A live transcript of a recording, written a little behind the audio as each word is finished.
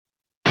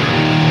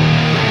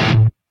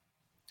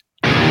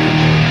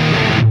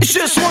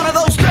It's just one of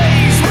those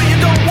days where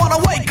you don't want to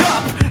wake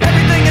up.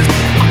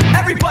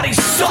 Everybody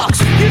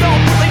sucks. You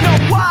don't really know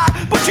why,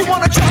 but you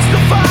want to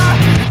justify.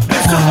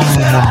 It's no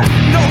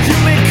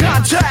human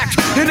contact.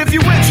 And if you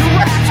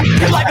interact,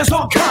 your life is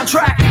on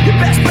contract. Your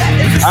best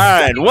bet is. All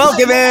right,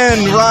 welcome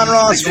in Ron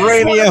Ross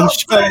Radio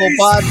Show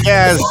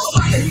Podcast.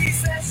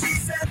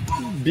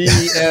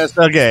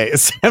 BS. Okay,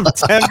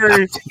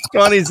 September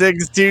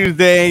 26th,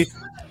 Tuesday.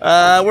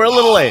 We're a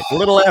little late, a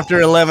little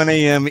after 11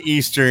 a.m.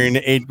 Eastern,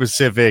 8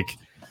 Pacific,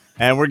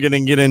 and we're going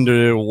to get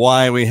into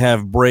why we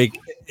have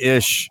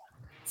break-ish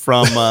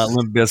from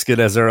Limp Bizkit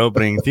as our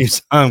opening theme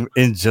song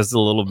in just a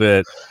little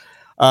bit.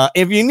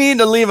 If you need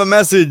to leave a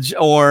message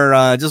or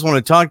just want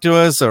to talk to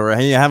us or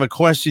hey, you have a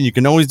question, you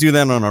can always do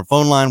that on our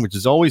phone line, which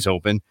is always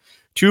open.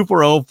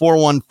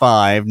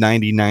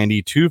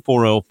 240-415-9090,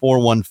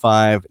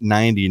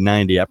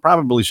 240-415-9090. I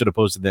probably should have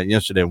posted that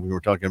yesterday when we were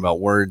talking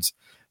about words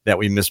that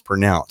we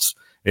mispronounce.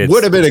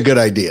 Would have been a good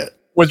idea.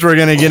 Which we're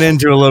going to get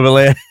into a little bit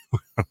later.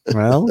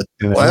 Well,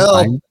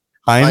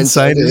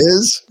 hindsight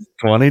is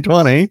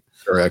 2020.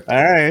 Correct.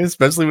 All right,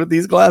 especially with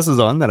these glasses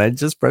on that I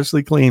just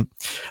freshly cleaned.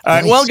 All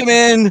right, welcome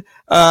in.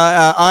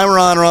 I'm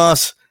Ron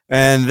Ross,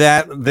 and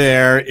that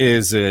there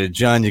is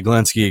John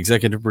Yaglenski,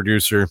 executive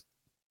producer,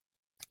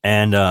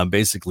 and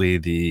basically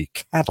the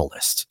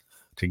catalyst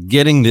to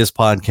getting this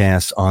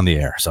podcast on the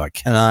air. So I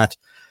cannot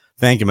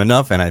thank him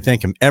enough, and I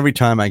thank him every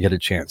time I get a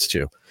chance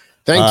to.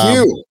 Thank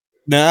you.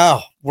 No,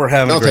 we're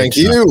having a great thank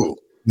time. you.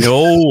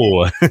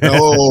 No.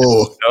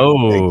 No.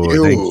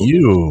 Thank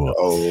you.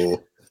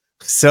 Oh.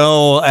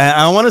 So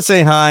I want to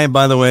say hi,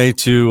 by the way,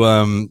 to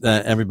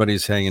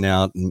everybody's hanging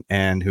out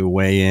and who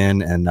weigh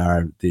in, and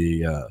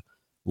the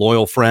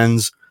loyal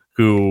friends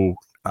who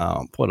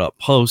put up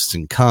posts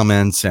and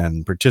comments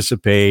and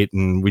participate,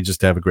 and we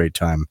just have a great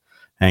time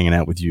hanging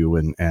out with you.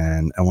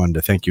 And I wanted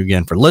to thank you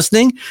again for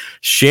listening.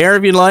 Share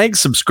if you like,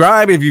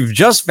 subscribe if you've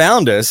just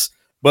found us,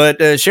 but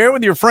share it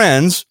with your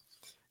friends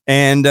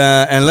and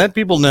let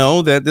people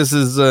know that this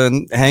is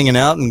hanging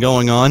out and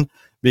going on,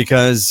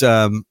 because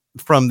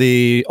from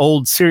the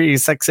old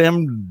Sirius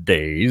XM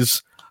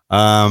days,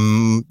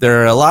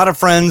 there are a lot of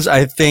friends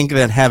I think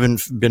that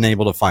haven't been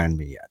able to find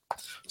me yet.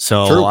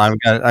 So true. I've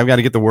got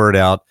to get the word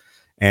out,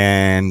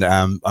 and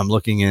I'm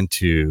looking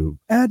into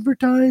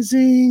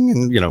advertising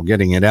and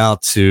getting it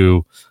out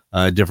to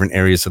different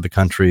areas of the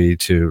country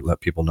to let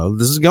people know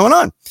this is going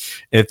on.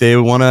 If they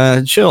want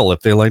to chill,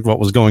 if they like what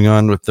was going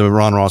on with the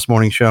Ron Ross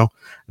Morning Show,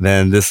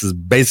 then this is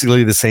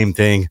basically the same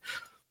thing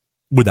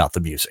without the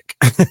music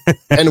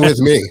and with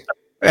me.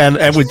 And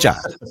with John,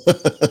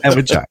 and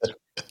with John,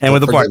 and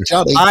with a partner.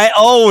 Johnny. I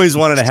always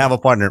wanted to have a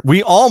partner.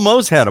 We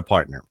almost had a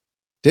partner.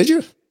 Did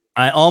you?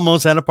 I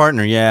almost had a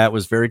partner. Yeah, it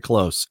was very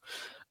close.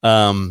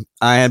 I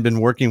had been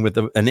working with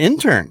an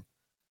intern,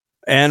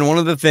 and one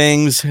of the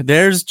things,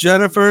 there's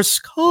Jennifer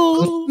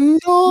Scott,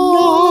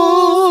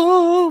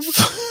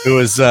 who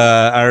is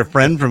our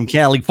friend from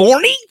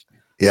California.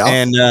 Yeah.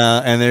 And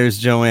there's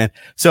Joanne.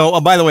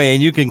 So, by the way,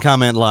 and you can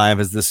comment live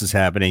as this is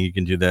happening. You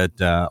can do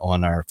that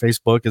on our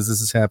Facebook as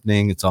this is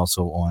happening. It's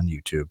also on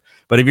YouTube.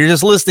 But if you're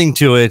just listening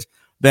to it,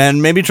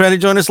 then maybe try to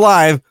join us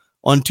live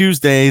on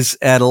Tuesdays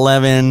at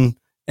 11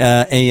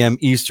 a.m.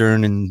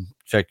 Eastern, and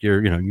check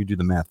your, you do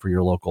the math for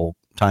your local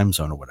time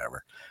zone or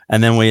whatever.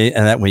 And then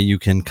that way you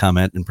can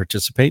comment and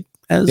participate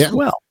as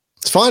well.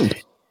 It's fun.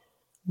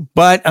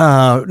 But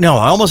no,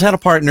 I almost had a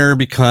partner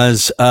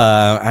because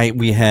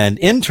we had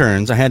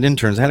interns. I had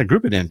a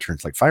group of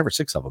interns, like 5 or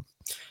 6 of them,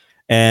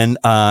 and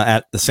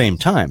at the same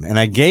time. And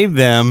I gave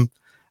them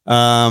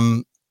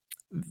a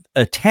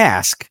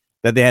task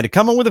that they had to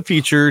come up with a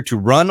feature to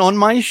run on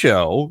my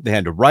show. They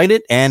had to write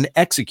it and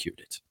execute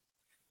it.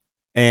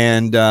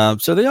 And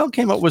so they all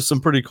came up with some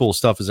pretty cool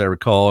stuff, as I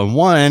recall. And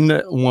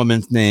one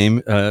woman's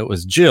name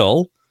was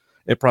Jill.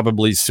 It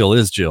probably still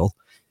is Jill.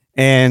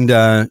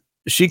 And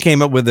she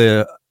came up with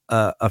a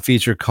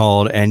feature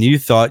called "And You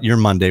Thought Your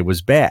Monday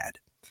Was Bad,"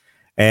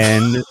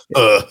 and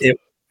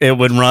it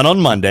would run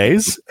on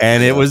Mondays,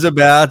 and it was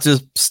about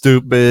just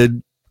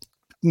stupid,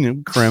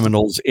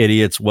 criminals,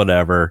 idiots,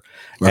 whatever.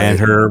 Right. And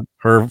her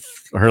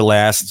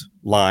last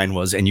line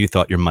was, "And you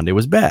thought your Monday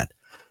was bad."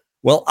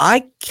 Well,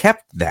 I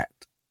kept that.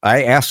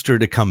 I asked her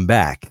to come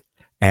back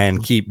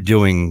and keep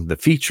doing the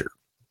feature,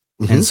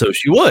 and so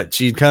she would.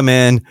 She'd come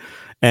in,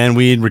 and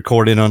we'd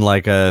record it on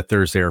like a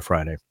Thursday or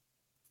Friday.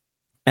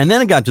 And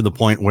then it got to the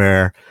point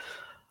where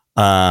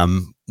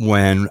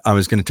when I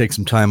was going to take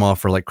some time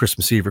off for like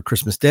Christmas Eve or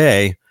Christmas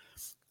Day,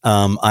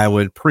 I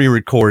would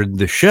pre-record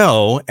the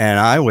show, and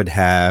I would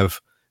have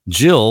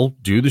Jill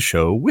do the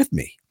show with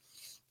me.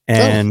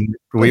 And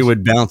we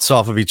would bounce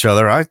off of each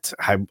other. I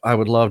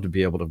would love to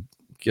be able to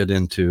get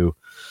into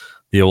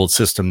the old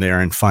system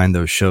there and find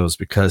those shows,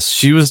 because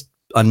she was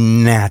a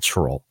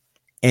natural.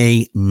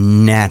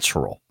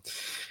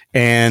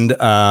 And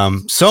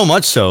so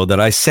much so that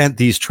I sent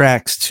these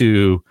tracks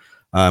to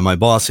my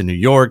boss in New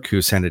York,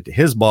 who sent it to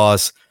his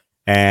boss.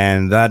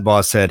 And that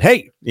boss said,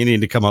 "Hey, you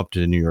need to come up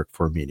to New York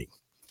for a meeting."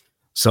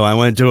 So I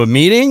went to a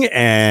meeting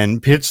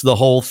and pitched the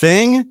whole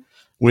thing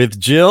with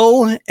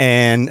Jill,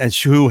 and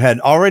who had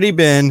already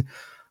been.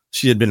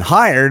 She had been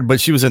hired,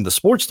 but she was in the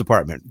sports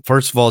department.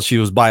 First of all, she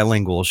was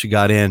bilingual. She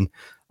got in.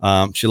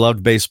 She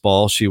loved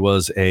baseball. She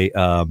was a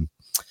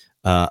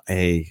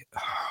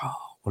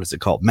what is it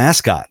called?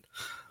 Mascot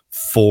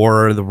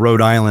for the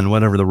Rhode Island,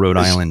 whatever the Rhode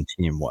Island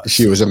team was.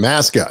 She was a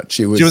mascot.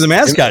 She was a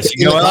mascot.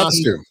 She in go the out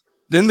costume.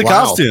 in the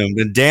costume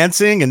and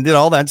dancing and did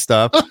all that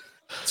stuff.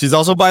 She's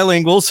also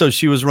bilingual, so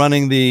she was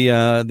running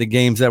the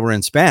games that were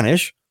in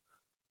Spanish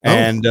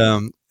and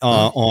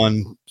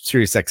on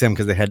Sirius XM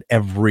because they had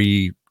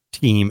every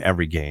team,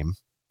 every game.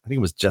 I think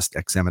it was just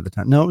XM at the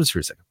time. No, it was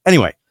Sirius XM.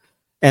 Anyway,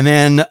 and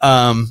then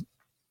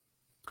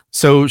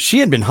so she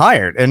had been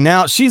hired, and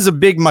now she's a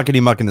big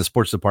muckety muck in the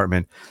sports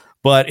department.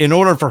 But in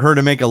order for her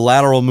to make a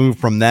lateral move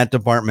from that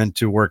department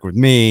to work with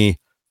me,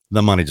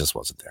 the money just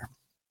wasn't there.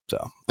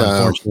 So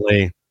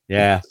unfortunately,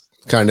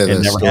 kind of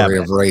the story happened.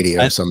 of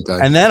radio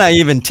sometimes. And then I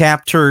even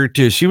tapped her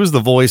to. She was the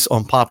voice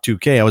on Pop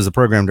 2K. I was the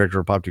program director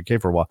of Pop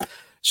 2K for a while.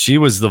 She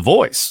was the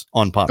voice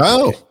on Pop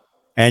 2K.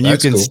 And you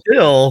can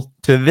still,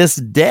 to this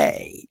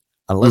day,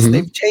 unless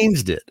they've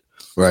changed it,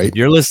 right? If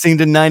you're listening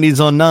to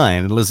 90s on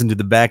 9 and listen to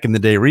the back in the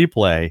day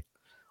replay,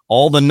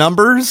 all the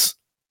numbers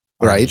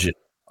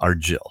are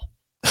Jill.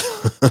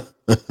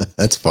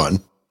 That's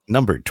fun.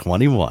 Number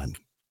 21.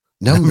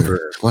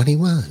 Number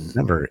 21.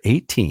 Number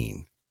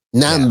 18.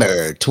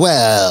 Number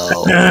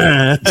 12.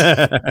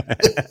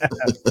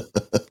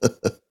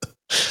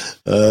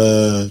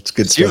 It's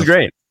good stuff. She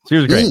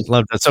was great.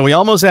 Loved it. So we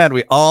almost had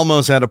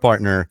a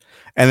partner.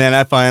 And then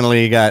I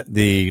finally got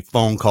the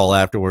phone call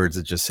afterwards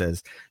that just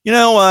says, you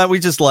know what? We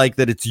just like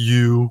that it's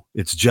you.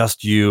 It's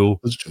just you.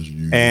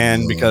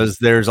 And because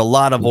there's a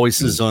lot of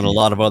voices on a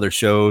lot of other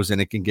shows and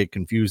it can get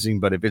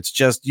confusing. But if it's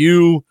just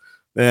you,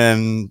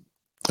 then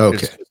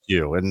it's just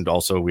you. And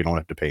also we don't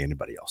have to pay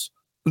anybody else.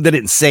 They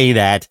didn't say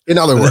that. In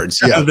other words,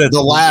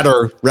 the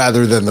latter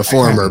rather than the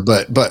former.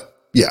 But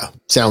yeah,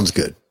 sounds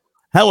good.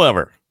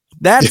 However,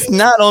 that's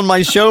not on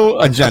my show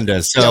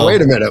agenda. So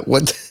wait a minute.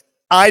 What?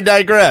 I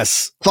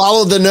digress.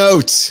 Follow the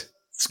notes.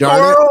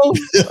 Squirrel.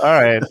 All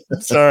right.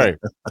 Sorry.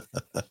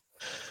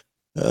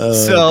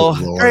 So,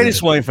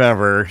 greatest wife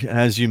ever,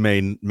 as you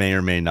may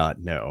or may not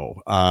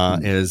know,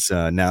 is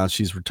now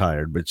she's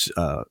retired, but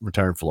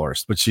retired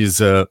florist, but she's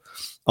a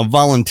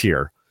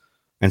volunteer,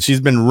 and she's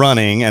been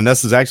running. And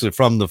this is actually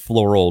from the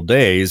floral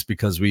days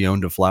because we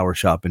owned a flower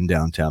shop in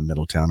downtown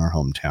Middletown, our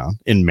hometown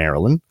in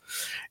Maryland,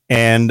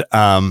 and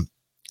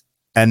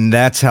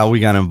that's how we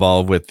got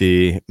involved with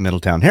the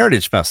Middletown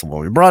Heritage Festival.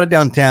 We brought it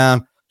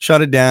downtown,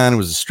 shut it down. It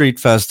was a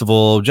street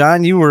festival.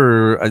 John,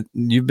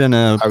 you've been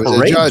a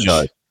parade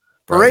judge.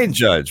 Parade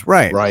judge,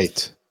 right?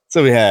 Right.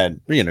 So we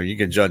had, you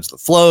can judge the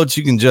floats,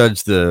 you can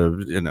judge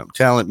the,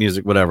 talent,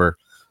 music, whatever.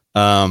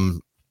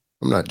 I'm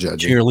not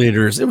judging.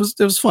 Cheerleaders.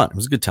 It was fun. It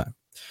was a good time.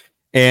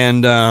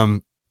 And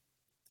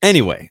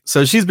anyway,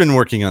 so she's been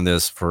working on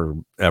this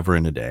forever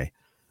and a day,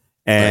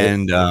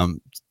 and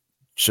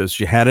so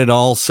she had it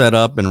all set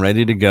up and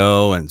ready to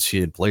go, and she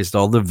had placed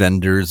all the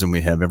vendors, and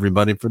we have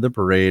everybody for the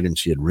parade, and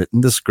she had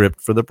written the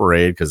script for the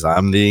parade because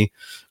I'm the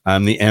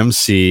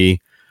MC,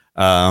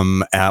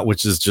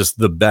 which is just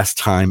the best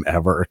time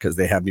ever because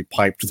they have me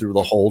piped through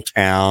the whole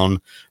town.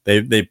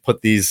 They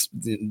put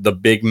the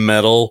big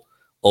metal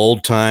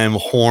old time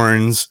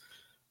horns,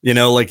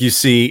 like you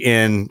see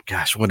in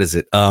what is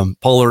it,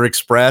 Polar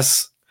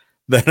Express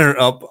that are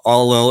up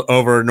all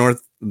over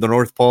the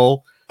North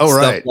Pole. Oh,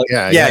 right.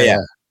 Yeah.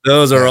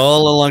 Those are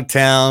all along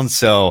town.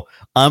 So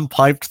I'm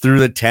piped through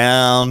the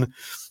town,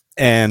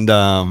 and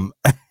and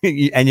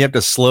you have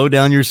to slow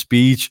down your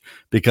speech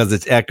because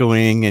it's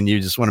echoing, and you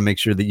just want to make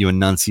sure that you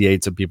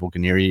enunciate so people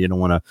can hear you. You don't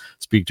want to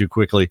speak too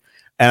quickly.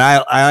 And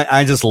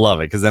I just love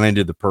it because then I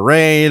do the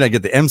parade. I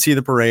get the MC of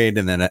the parade,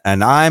 and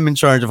I'm in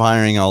charge of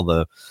hiring all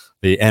the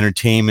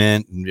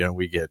entertainment. And,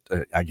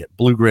 I get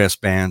bluegrass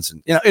bands,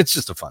 and it's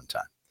just a fun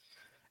time.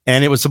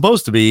 And it was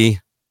supposed to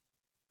be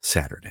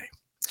Saturday.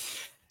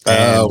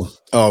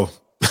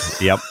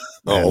 Yep.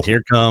 And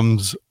here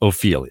comes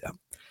Ophelia.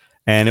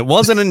 And it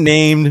wasn't a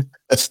named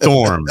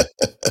storm.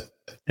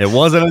 It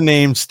wasn't a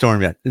named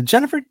storm yet.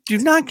 Jennifer, do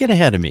not get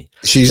ahead of me.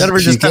 Jennifer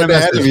just kind of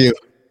ahead of you.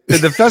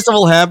 Did the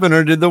festival happen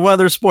or did the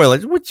weather spoil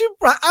it? I'm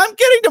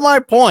getting to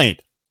my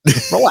point.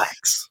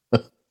 Relax.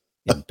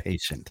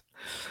 Impatient.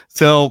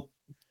 So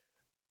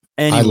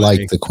anyway, I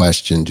like the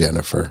question,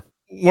 Jennifer.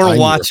 We're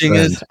watching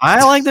it.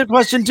 I like the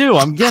question too.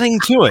 I'm getting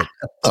to it.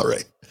 All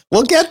right.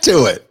 We'll get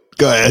to it.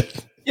 Go ahead.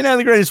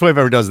 The greatest wife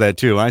ever does that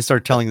too. I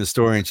start telling the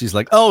story and she's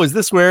like, "Oh, is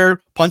this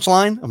where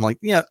punchline?" I'm like,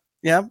 yeah.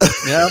 It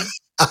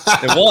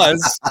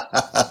was.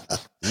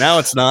 Now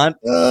it's not.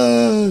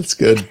 It's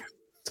good.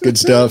 It's good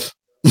stuff.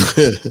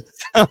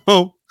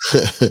 So,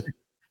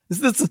 is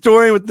this the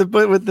story with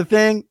the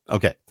thing?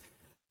 Okay.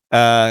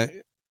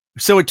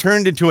 So it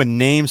turned into a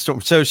name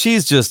storm. So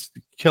she's just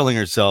killing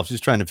herself.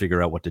 She's trying to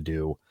figure out what to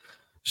do.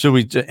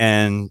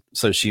 And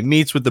so she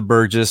meets with the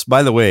Burgess.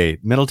 By the way,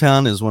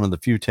 Middletown is one of the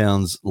few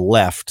towns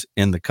left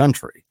in the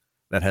country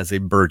that has a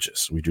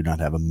Burgess. We do not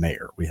have a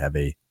mayor. We have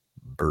a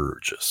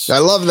Burgess. I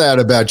love that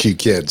about you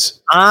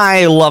kids.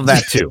 I love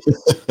that too.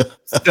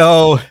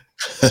 So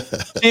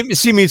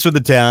she meets with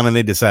the town and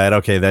they decide,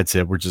 okay, that's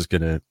it. We're just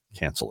going to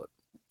cancel it.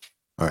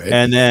 All right.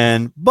 And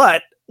then,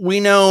 but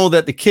we know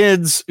that the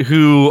kids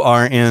who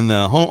are in the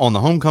on the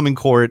homecoming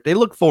court, they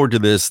look forward to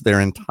this their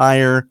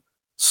entire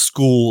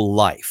school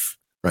life.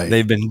 Right.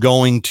 They've been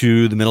going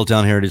to the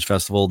Middletown Heritage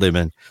Festival. They've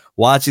been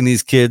watching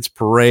these kids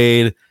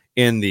parade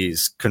in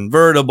these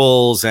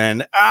convertibles,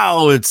 and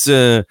it's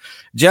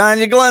John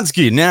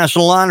Yaglensky,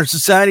 National Honor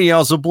Society. He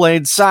also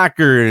played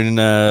soccer in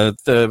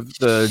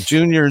the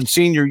junior and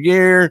senior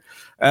year,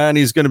 and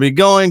he's going to be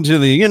going to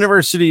the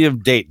University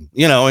of Dayton.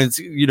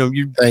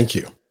 Thank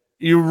you.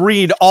 You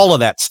read all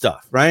of that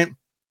stuff, right?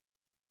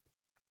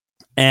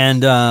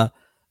 And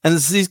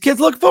these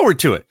kids look forward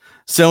to it.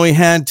 So we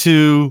had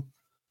to.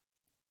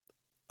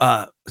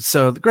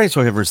 So the Great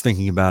Wife Ever is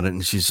thinking about it,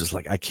 and she's just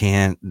like, I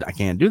can't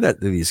do that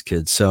to these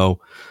kids.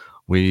 So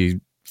we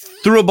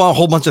threw a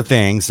whole bunch of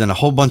things and a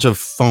whole bunch of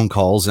phone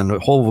calls and a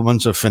whole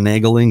bunch of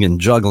finagling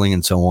and juggling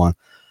and so on.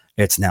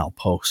 It's now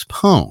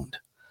postponed.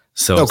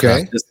 So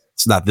okay,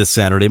 it's not this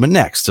Saturday, but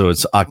next. So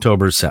it's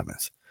October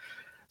 7th.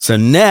 So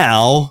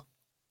now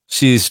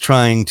she's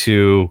trying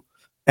to,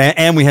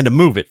 and we had to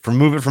move it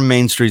from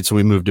Main Street. So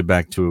we moved it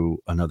back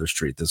to another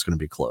street that's going to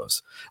be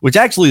closed, which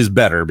actually is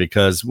better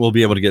because we'll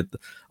be able to get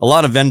a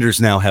lot of vendors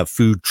now have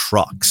food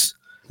trucks.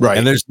 Right.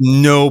 And there's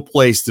no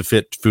place to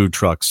fit food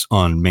trucks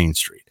on Main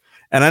Street.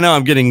 And I know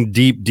I'm getting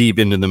deep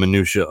into the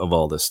minutia of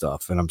all this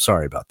stuff, and I'm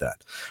sorry about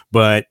that.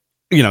 But,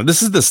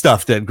 this is the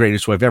stuff that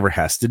Greatest Wife Ever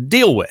has to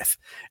deal with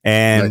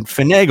and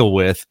finagle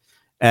with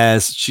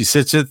as she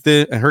sits at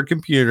her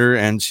computer,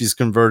 and she's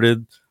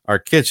converted our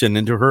kitchen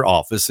into her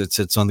office. It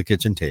sits on the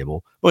kitchen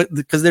table, but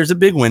because there's a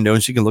big window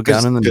and she can look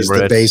out in the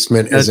neighborhood. The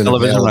basement isn't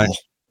available. Right.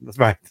 That's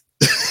right.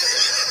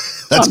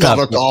 That's called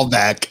a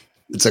callback.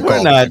 It's a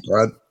callback,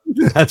 right?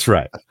 That's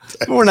right.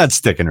 We're not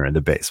sticking her in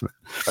the basement.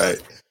 Right.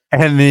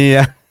 And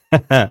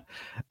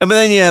but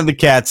then you have the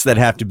cats that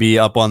have to be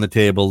up on the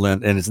table,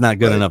 and it's not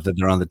good enough that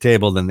they're on the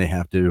table. Then they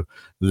have to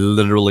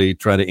literally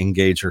try to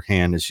engage her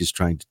hand as she's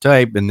trying to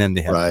type, and then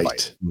they have to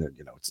fight.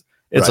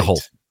 It's a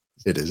whole.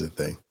 It is a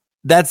thing.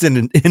 That's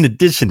in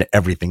addition to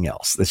everything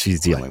else that she's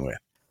dealing with.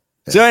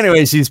 Yeah. So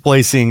anyway, she's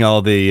placing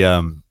all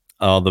the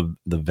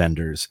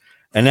vendors,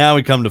 and now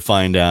we come to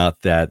find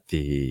out that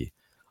the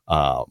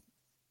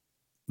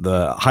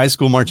high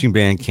school marching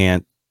band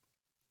can't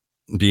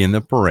be in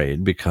the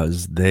parade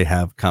because they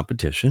have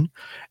competition,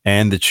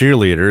 and the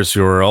cheerleaders,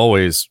 who are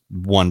always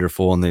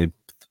wonderful, and they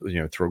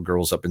throw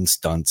girls up in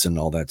stunts and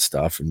all that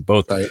stuff, and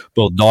both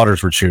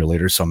daughters were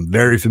cheerleaders, so I'm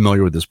very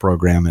familiar with this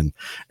program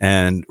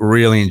and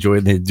really enjoy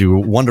it. They do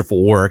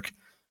wonderful work.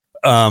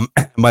 By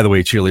the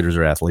way, cheerleaders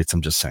are athletes,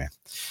 I'm just saying.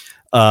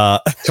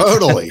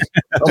 Totally.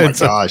 Oh my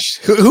gosh,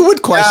 who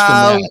would question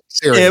that?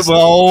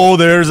 Seriously.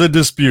 There's a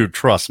dispute,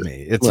 trust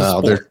me.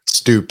 They're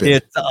stupid.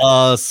 It's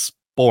a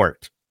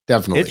sport.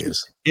 Definitely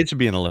is. It should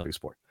be an Olympic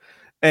sport.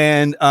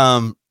 And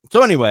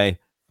so anyway,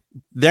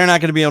 they're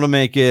not going to be able to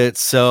make it.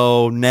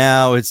 So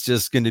now it's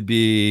just going to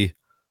be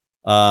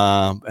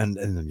a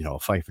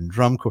fife and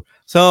drum corps.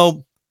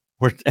 So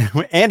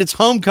and it's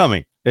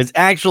homecoming. It's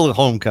actually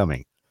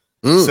homecoming.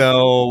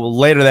 So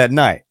later that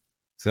night.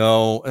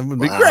 So it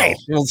would be great.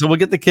 So we'll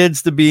get the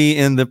kids to be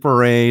in the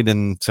parade.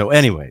 And so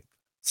anyway,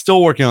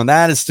 still working on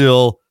that. Is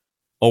still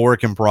a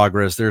work in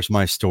progress. There's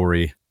my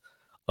story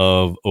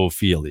of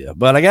Ophelia.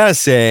 But I gotta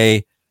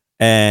say,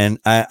 and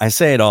I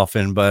say it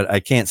often, but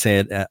I can't say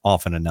it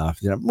often enough.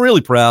 I'm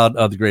really proud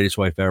of the Greatest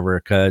Wife Ever,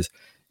 because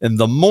in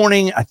the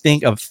morning, I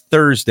think of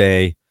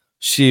Thursday,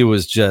 she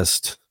was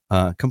just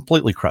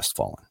completely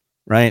crestfallen,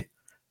 right?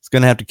 It's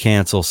going to have to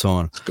cancel, so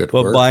on. But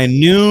work. By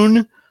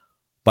noon,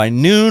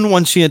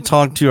 once she had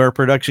talked to our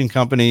production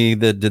company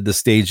that did the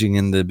staging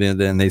and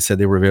they said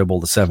they were available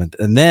the 7th.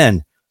 And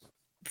then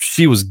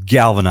she was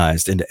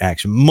galvanized into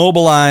action,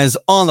 mobilized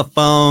on the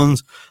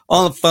phones,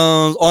 on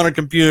her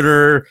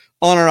computer,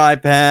 on her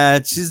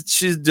iPad.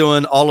 She's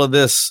doing all of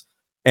this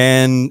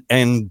and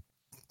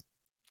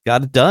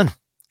got it done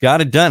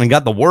and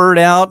got the word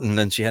out. And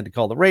then she had to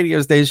call the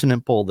radio station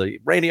and pull the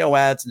radio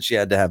ads, and she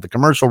had to have the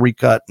commercial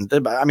recut.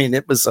 And I mean,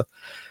 it was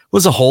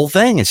a whole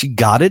thing, and she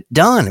got it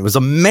done. It was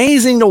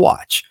amazing to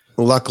watch.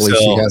 Luckily,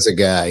 she has a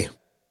guy.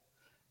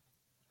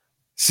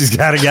 She's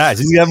got a guy.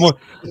 She's got more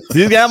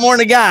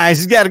than a guy.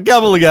 She's got a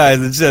couple of guys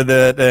that said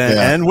that,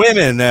 and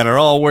women that are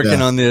all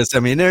working on this. I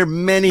mean, there are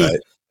many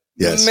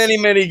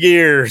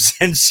gears,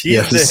 and she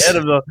is the head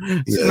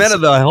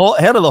of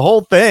the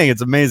whole thing.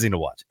 It's amazing to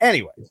watch.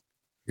 Anyway,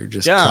 you're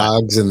just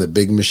cogs in the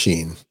big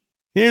machine.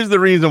 Here's the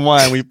reason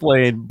why we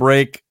played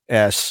Break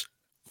S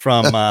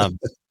from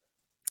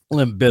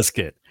Limp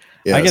Bizkit.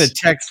 Yes. I get a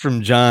text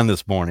from John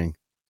this morning.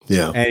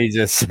 Yeah, and he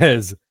just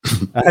says,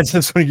 "I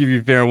just want to give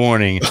you fair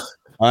warning.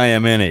 I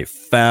am in a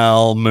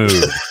foul mood."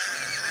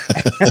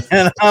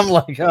 And I'm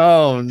like,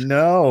 oh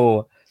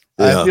no,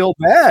 I feel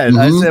bad.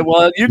 I said,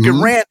 well, you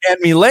can rant at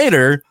me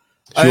later.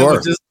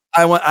 Sure.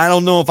 I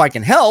don't know if I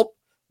can help,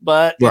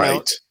 but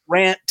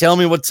rant, tell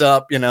me what's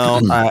up,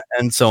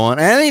 and so on.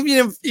 And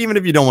even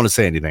if you don't want to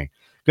say anything,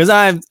 because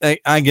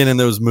I get in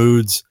those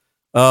moods.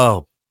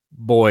 Oh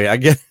boy, I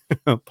get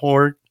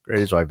poor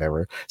greatest wife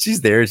ever.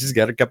 She's there. She's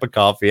got a cup of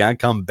coffee. I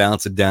come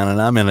bouncing down,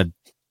 and I'm in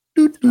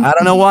I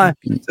don't know why,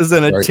 just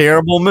in a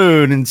terrible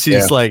mood. And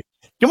she's like,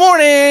 "Good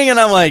morning," and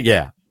I'm like,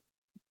 "Yeah."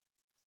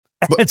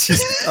 And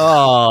she's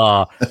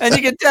and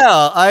you can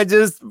tell I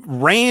just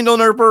rained on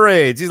her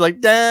parade. She's like,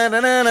 da,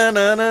 da, da, da,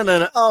 da, da,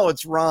 da. Oh,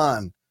 it's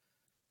Ron.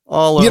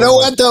 All you over. know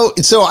what though?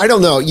 So I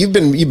don't know. You've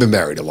been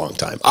married a long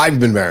time. I've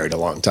been married a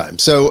long time.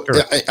 So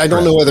I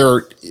don't know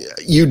whether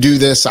you do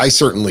this. I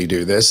certainly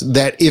do this.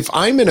 That if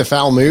I'm in a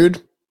foul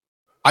mood,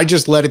 I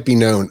just let it be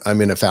known I'm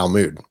in a foul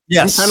mood.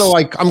 Yes.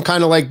 I'm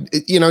kind of like,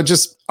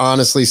 just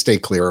honestly stay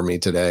clear of me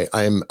today.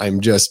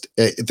 I'm just,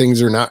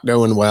 things are not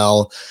going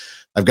well.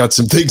 I've got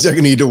some things I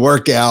need to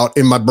work out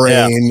in my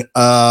brain.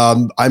 Yeah.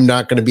 I'm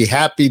not going to be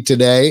happy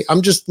today.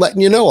 I'm just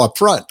letting you know up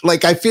front.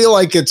 Like, I feel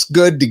like it's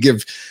good to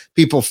give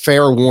people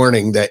fair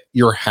warning that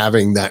you're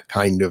having that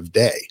kind of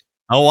day.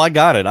 Oh, I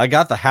got it. I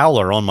got the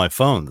howler on my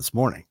phone this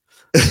morning.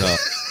 So,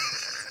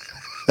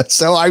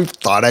 so I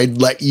thought I'd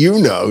let you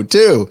know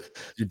too.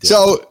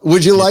 So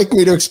would you like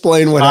me to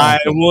explain what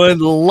happened? I would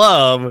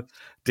love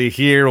to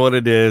hear what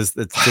it is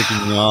that's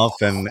ticking me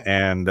off. And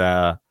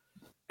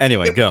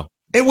anyway, go.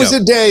 It was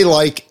a day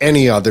like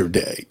any other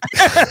day.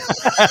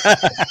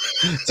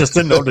 Just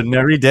an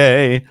ordinary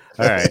day.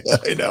 All right.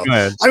 I know.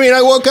 I mean,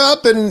 I woke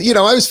up and,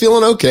 I was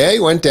feeling okay.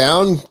 Went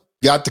down,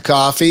 got the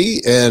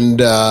coffee.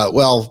 And,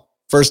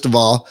 first of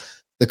all,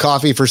 the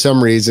coffee, for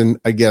some reason,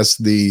 I guess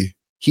the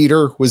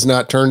heater was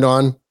not turned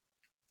on.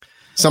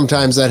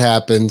 Sometimes that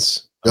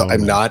happens.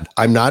 I'm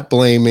not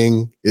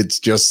blaming. It's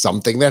just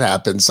something that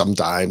happens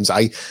sometimes.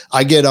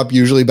 I get up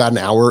usually about an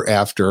hour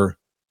after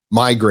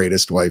my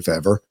greatest wife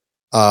ever.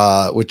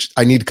 Which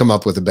I need to come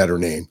up with a better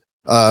name.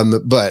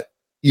 But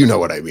you know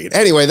what I mean.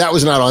 Anyway, that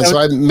was not on. So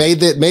I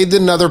made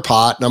another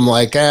pot and I'm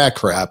like,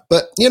 crap.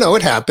 But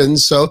it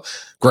happens. So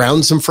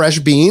ground some fresh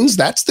beans.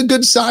 That's the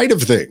good side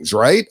of things,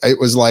 right? It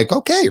was like,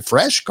 okay,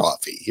 fresh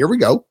coffee. Here we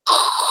go.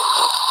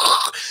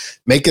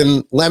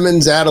 Making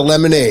lemons out of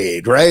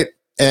lemonade, right?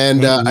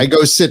 And I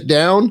go sit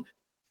down.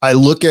 I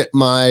look at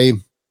my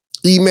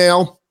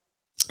email.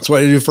 That's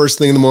what I do first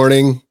thing in the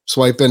morning,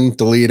 swiping,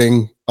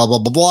 deleting, blah, blah,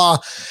 blah, blah.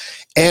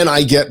 And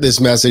I get this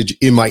message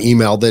in my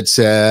email that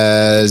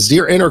says,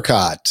 "Dear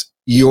Intercot,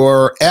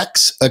 your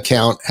X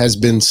account has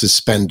been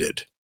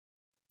suspended."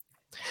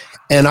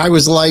 And I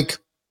was like,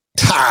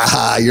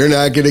 you're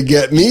not going to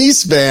get me,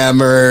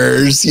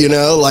 spammers.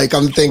 Like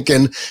I'm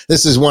thinking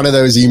this is one of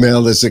those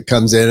emails that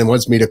comes in and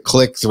wants me to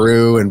click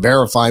through and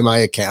verify my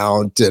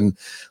account and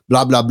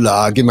blah, blah,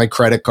 blah, give my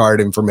credit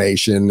card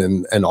information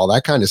and all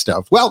that kind of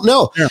stuff. Well,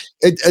 no,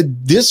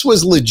 this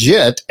was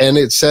legit. And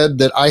it said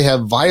that I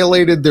have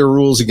violated their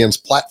rules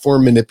against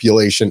platform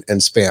manipulation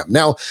and spam.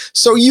 Now,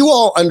 so you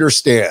all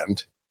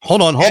understand.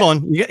 Hold on.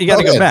 You got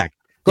to go back.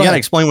 You got to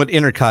explain what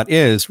Intercot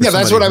is. Yeah,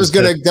 that's what I was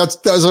going to,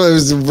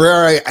 that's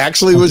where I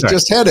actually was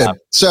just headed.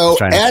 So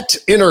at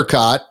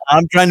Intercot.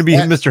 I'm trying to be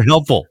Mr.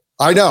 Helpful.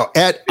 I know,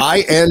 at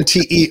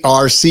INTERCOT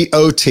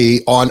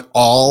on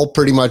all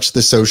pretty much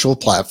the social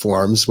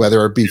platforms,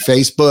 whether it be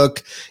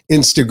Facebook,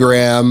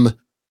 Instagram,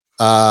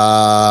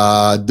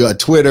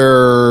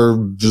 Twitter,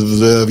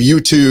 the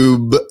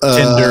YouTube,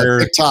 Tinder,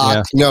 TikTok.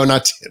 Yeah. No,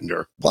 not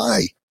Tinder.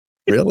 Why?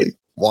 Really?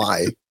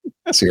 Why?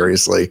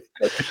 Seriously.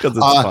 Because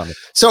it's fun.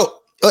 So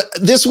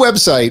this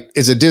website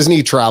is a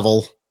Disney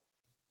travel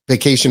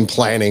vacation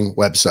planning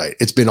website.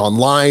 It's been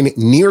online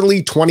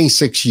nearly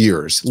 26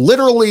 years,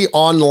 literally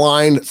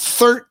online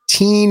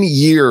 13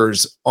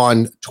 years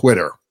on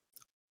Twitter,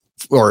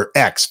 or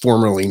X,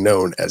 formerly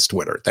known as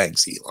Twitter.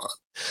 Thanks,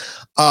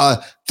 Elon.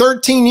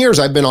 13 years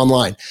I've been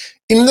online.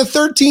 In the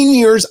 13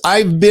 years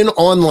I've been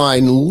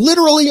online,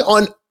 literally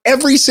on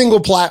every single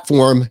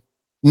platform,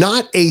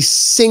 not a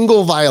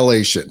single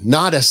violation,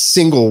 not a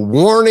single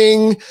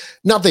warning,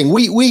 nothing.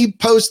 We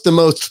post the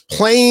most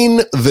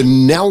plain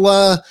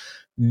vanilla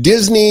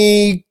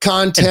Disney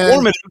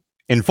content.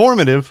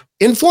 Informative,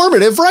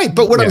 right.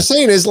 But what I'm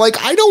saying is, like,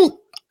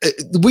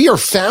 we are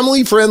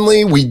family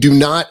friendly. We do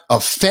not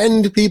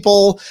offend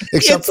people,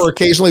 except for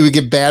occasionally we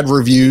get bad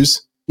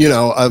reviews,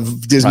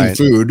 of Disney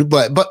food.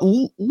 But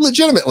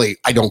legitimately,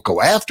 I don't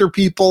go after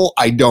people.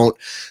 I don't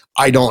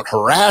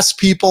harass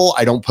people.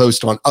 I don't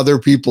post on other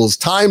people's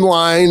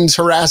timelines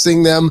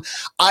harassing them.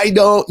 I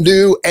don't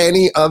do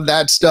any of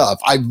that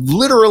stuff. I've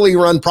literally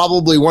run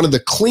probably one of the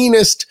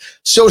cleanest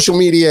social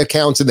media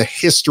accounts in the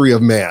history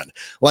of man.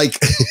 Like,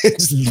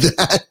 it's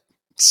that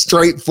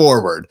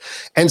straightforward.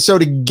 And so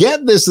to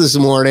get this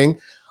morning,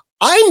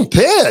 I'm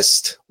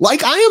pissed.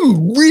 Like, I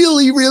am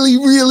really, really,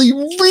 really,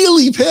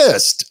 really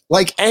pissed,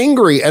 like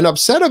angry and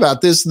upset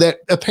about this, that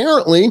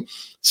apparently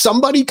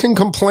somebody can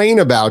complain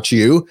about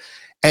you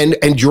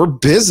and your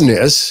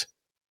business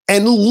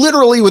and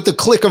literally with the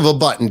click of a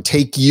button,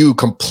 take you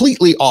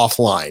completely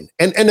offline.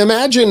 And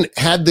imagine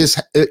had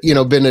this,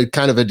 been a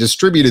kind of a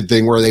distributed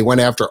thing where they went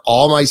after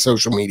all my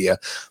social media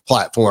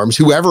platforms,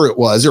 whoever it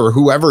was or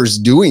whoever's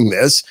doing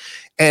this,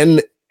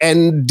 and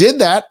did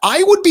that,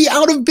 I would be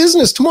out of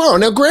business tomorrow.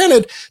 Now,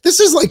 granted, this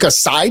is like a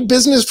side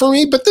business for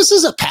me, but this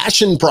is a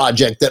passion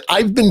project that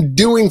I've been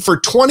doing for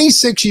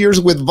 26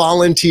 years with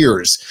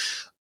volunteers.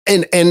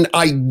 And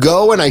I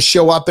go and I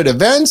show up at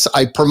events,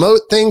 I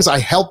promote things, I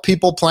help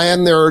people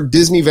plan their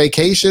Disney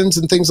vacations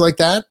and things like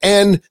that.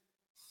 And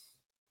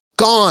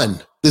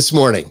gone this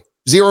morning.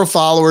 0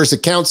 followers,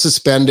 account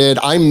suspended.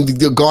 I'm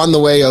gone the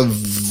way of,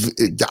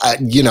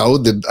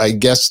 I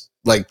guess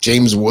like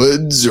James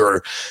Woods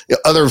or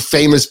other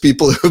famous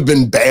people who have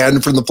been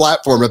banned from the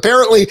platform.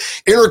 Apparently,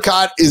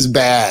 Intercot is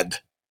bad.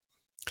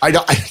 I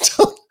don't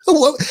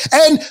know.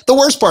 And the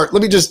worst part,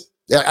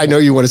 I know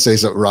you want to say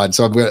something, Rod,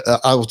 so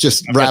I'll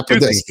just wrap with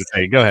this.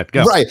 Go ahead.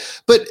 Go. Right.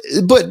 But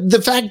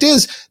the fact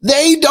is,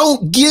 they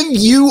don't give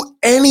you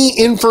any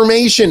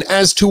information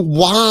as to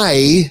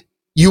why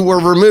you were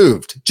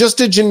removed.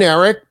 Just a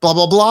generic blah,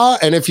 blah, blah.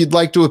 And if you'd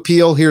like to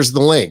appeal, here's the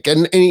link.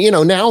 And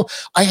now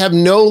I have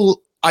no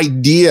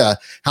idea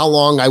how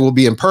long I will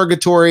be in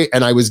purgatory.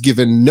 And I was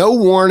given no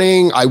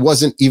warning. I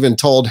wasn't even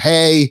told,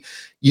 hey,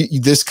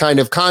 this kind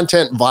of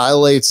content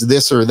violates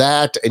this or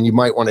that, and you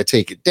might want to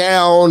take it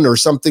down or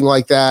something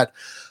like that.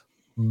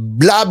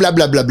 Blah, blah,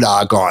 blah, blah,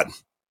 blah, gone.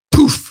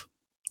 Poof.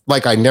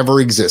 Like I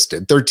never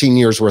existed. 13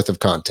 years worth of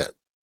content.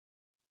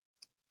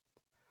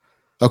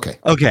 Okay.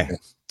 All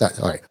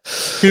right.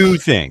 2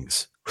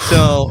 things.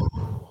 So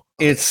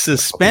it's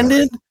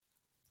suspended,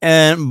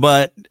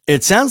 but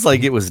it sounds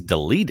like it was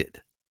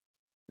deleted.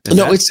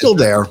 No, it's still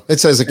there. It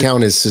says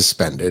account is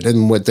suspended.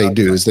 And what they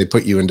do is they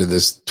put you into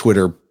this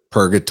Twitter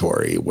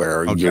purgatory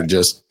where you're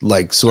just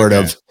like sort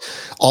of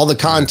all the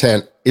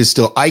content is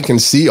still, I can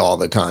see all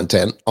the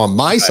content on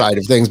my side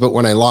of things, but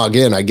when I log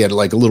in, I get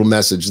like a little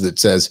message that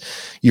says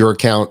your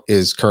account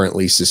is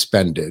currently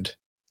suspended.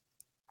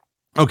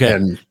 Okay.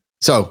 And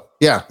so,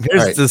 yeah.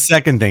 Here's the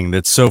second thing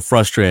that's so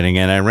frustrating.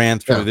 And I ran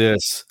through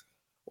this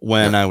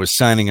when I was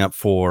signing up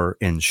for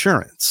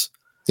insurance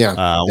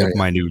with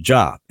my new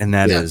job. And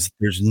that is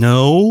there's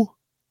no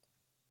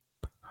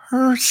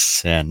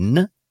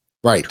person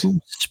to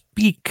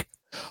speak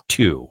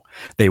to.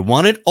 They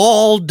want it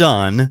all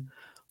done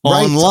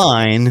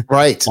online,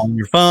 on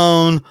your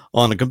phone,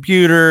 on a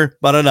computer,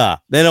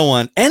 They don't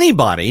want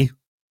anybody,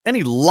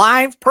 any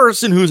live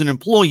person who's an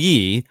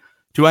employee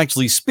to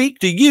actually speak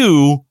to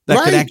you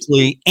that could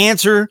actually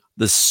answer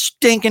the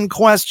stinking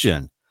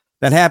question.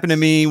 That happened to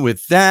me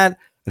with that.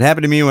 It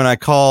happened to me when I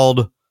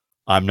called,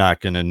 I'm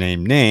not going to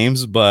name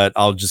names, but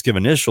I'll just give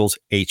initials,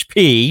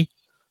 HP,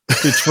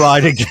 to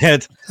try to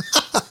get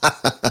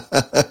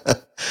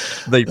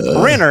the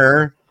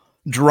printer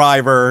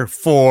driver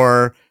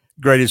for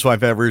Greatest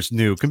Wife Ever's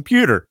new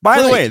computer.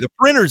 By the way, the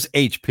printer's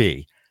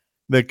HP,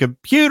 the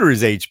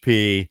computer's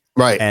HP,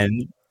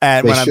 and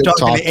when I'm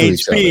talking to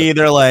HP,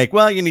 they're like,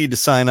 "Well, you need to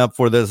sign up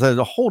for this." I said,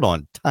 hold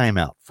on,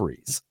 timeout,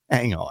 freeze,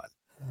 hang on.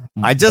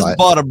 I just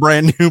bought a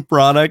brand new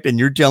product, and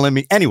you're telling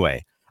me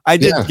anyway. I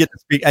did get to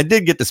speak. I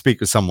did get to speak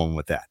with someone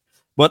with that,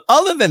 but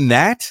other than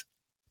that,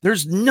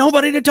 there's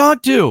nobody to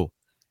talk to,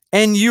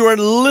 and you are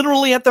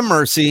literally at the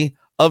mercy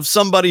of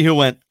somebody who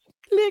went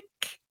click.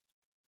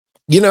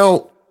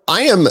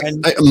 I am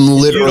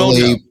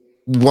literally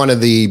one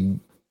of the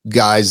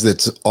guys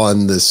that's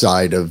on the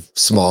side of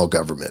small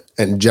government,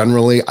 and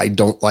generally, I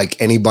don't like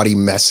anybody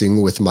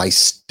messing with my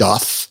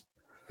stuff.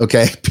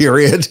 Okay,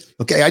 period.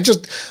 Okay, I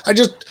just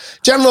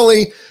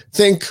generally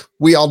think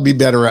we all be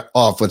better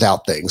off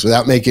without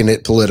making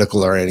it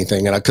political or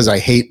anything. And because I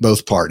hate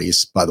both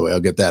parties, by the way, I'll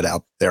get that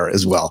out there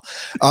as well.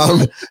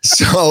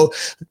 So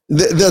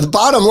the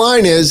bottom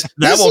line is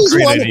that won't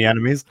create any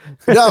enemies.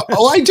 No,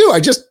 I do.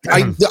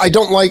 I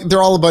don't like.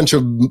 They're all a bunch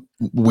of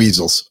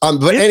weasels.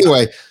 But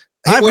anyway,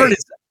 I've heard it.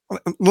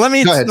 Let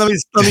me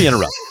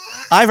interrupt.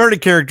 I've heard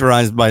it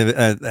characterized by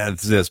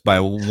this by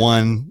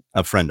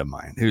a friend of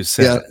mine who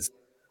says.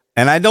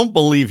 And I don't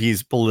believe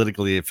he's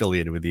politically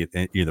affiliated with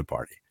either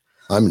party.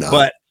 I'm not.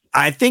 But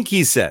I think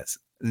he says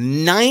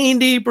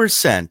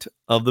 90%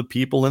 of the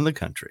people in the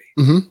country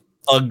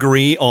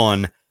agree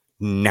on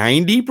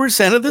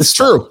 90% of this. It's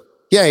true.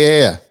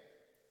 Yeah.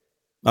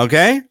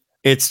 Okay?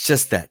 It's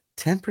just that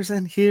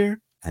 10%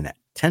 here and that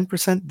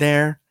 10%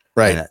 there.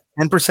 Right. And that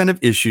 10% of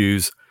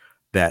issues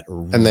that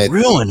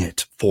ruin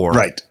it for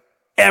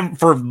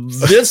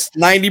this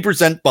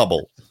 90%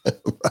 bubble.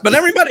 But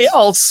everybody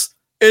else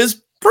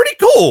is pretty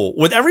cool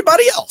with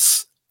everybody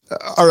else.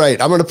 All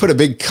right. I'm going to put a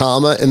big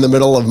comma in the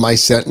middle of my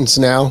sentence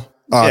now.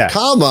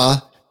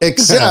 Comma,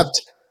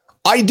 except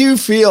I do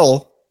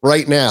feel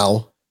right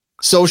now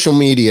social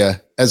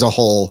media as a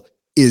whole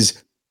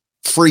is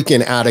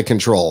freaking out of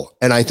control.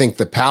 And I think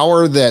the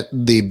power that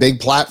the big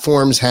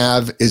platforms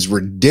have is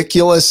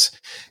ridiculous.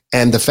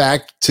 And the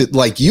fact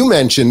like you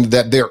mentioned,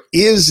 that there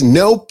is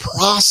no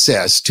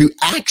process to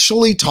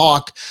actually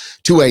talk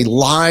to a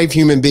live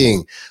human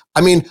being.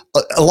 I mean,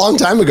 a long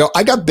time ago,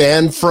 I got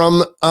banned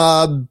from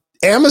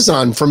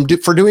Amazon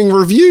for doing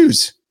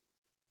reviews.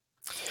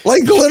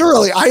 Like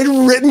literally, I had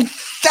written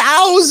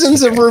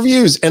thousands of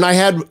reviews, and I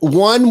had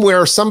one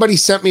where somebody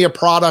sent me a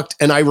product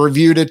and I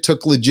reviewed it,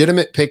 took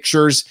legitimate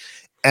pictures,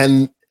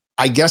 and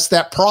I guess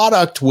that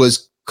product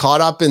was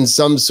caught up in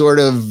some sort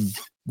of,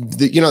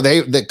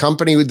 the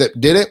company that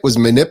did it was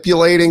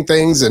manipulating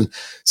things and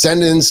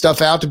sending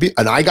stuff out to people,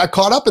 and I got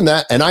caught up in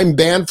that, and I'm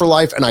banned for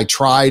life. And I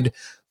tried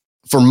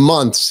for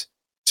months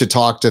to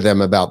talk to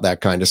them about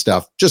that kind of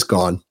stuff, just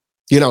gone.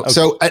 Okay.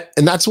 So,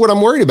 and that's what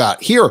I'm worried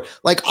about here.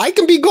 Like, I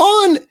can be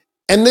gone,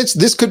 and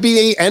this could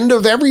be the end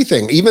of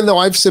everything. Even though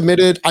I've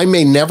submitted, I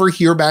may never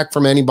hear back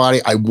from anybody.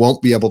 I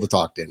won't be able to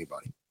talk to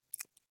anybody.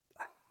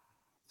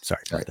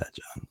 Sorry about that,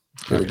 John.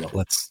 Here we go.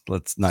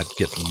 Let's not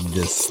get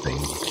this thing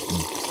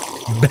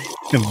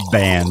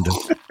banned.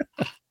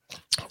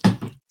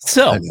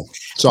 So,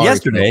 Sorry,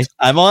 yesterday,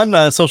 I'm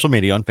on social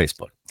media on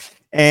Facebook,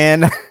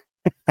 and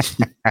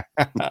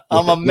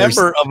I'm a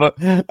member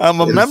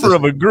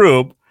of a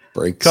group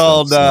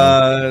called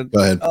go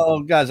ahead.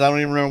 Oh gosh, I don't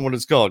even remember what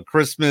it's called.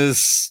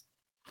 Christmas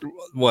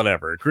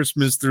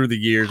through the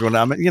years. When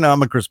I'm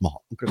a Christmas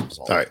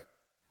All right.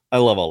 I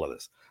love all of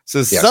this.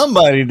 So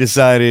somebody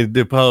decided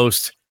to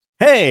post,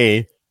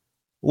 "Hey,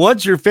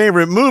 what's your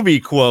favorite movie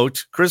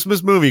quote?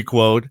 Christmas movie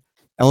quote?"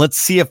 And let's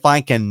see if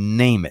I can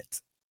name it.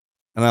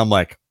 And I'm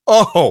like,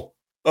 oh,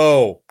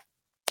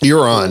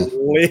 you're on.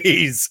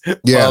 Please,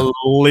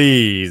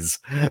 please.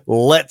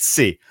 Let's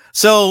see.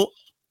 So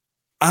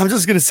I'm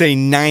just going to say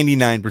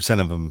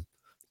 99% of them,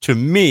 to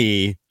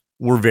me,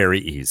 were very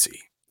easy.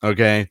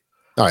 Okay.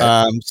 All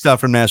right.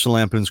 Stuff from National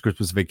Lampoon's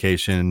Christmas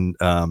Vacation,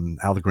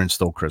 How the Grinch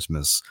Stole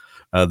Christmas,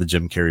 the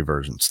Jim Carrey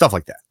version, stuff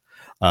like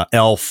that.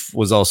 Elf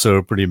was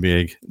also pretty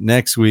big.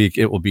 Next week,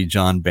 it will be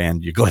John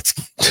Band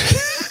Ugletsky.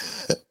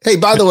 Hey,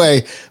 by the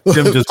way,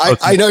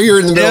 I know you're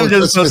in the middle of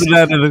Christmas.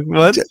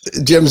 What?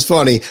 Jim's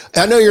funny.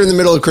 I know you're in the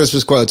middle of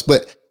Christmas quotes,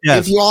 but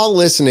if you all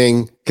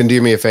listening can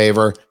do me a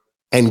favor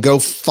and go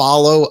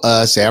follow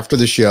us after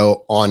the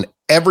show on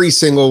every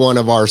single one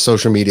of our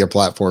social media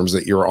platforms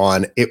that you're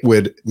on, it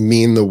would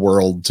mean the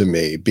world to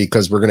me,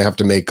 because we're going to have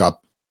to make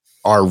up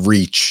our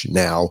reach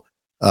now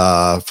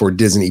for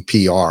Disney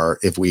PR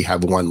if we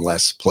have one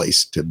less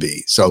place to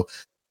be. So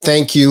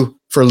thank you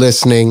for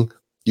listening.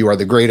 You are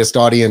the greatest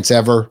audience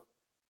ever.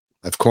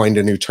 I've coined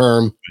a new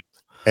term,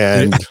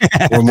 and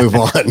we'll move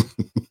on.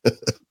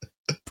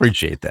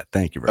 Appreciate that.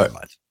 Thank you very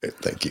much.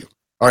 Thank you.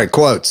 All right,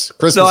 quotes.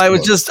 Christmas so I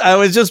quotes.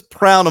 was just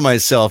proud of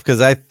myself because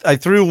I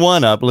threw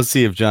one up. Let's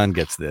see if John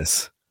gets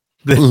this.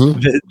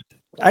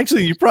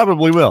 Actually, you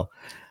probably will.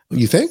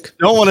 You think?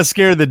 Don't want to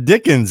scare the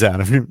Dickens out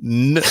of him.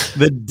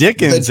 The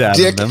Dickens out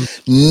of them.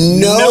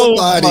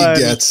 Nobody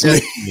gets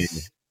me.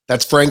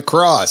 That's Frank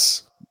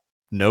Cross.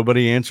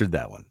 Nobody answered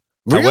that one.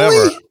 Really?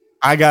 However,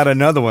 I got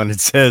another one. It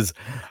says,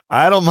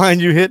 "I don't mind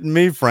you hitting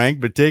me,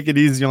 Frank, but take it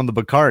easy on the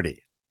Bacardi."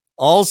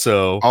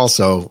 Also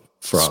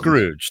from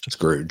Scrooged.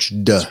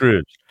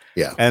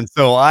 Yeah. And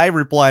so I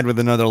replied with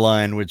another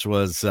line, which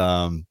was,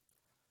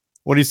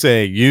 what do you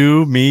say?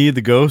 You, me,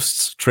 the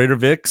ghosts, Trader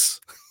Vic's.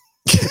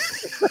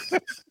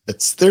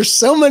 There's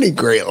so many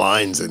great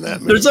lines in that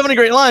movie. There's so many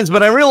great lines,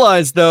 but I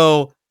realized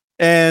though,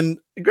 and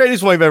the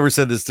greatest wife ever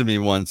said this to me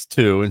once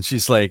too, and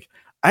she's like,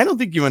 "I don't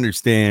think you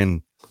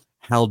understand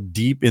how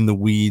deep in the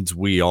weeds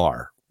we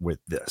are with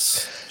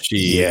this."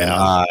 She and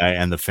I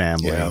and the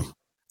family. Yeah.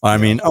 I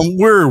mean,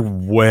 we're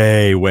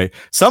way.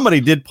 Somebody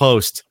did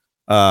post,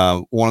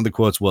 one of the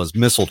quotes was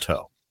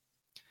mistletoe,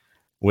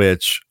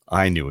 which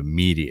I knew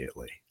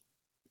immediately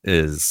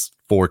is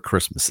Four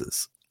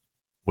Christmases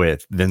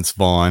with Vince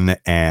Vaughn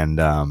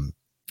and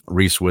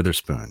Reese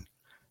Witherspoon.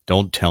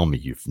 Don't tell me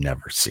you've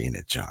never seen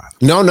it, John.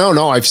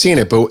 No. I've seen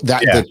it, but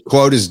the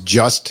quote is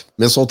just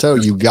mistletoe.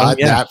 You got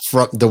that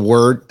from the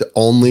word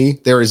only.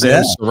 There is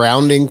no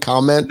surrounding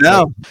comment.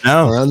 No.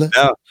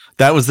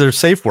 That was their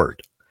safe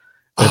word.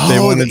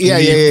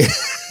 Yeah.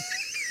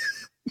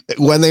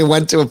 When they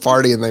went to a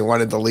party and they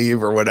wanted to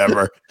leave or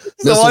whatever.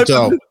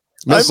 Mistletoe.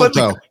 I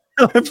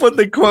put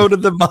the quote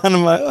at the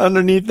bottom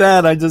underneath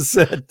that. I just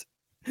said,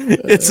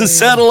 "It's a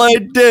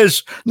satellite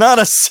dish, not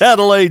a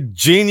satellite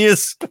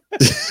genius."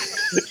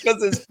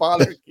 Because his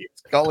father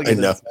keeps calling it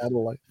a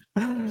satellite.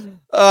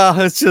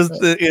 It's just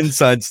the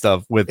inside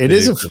stuff with it.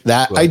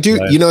 I do.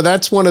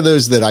 That's one of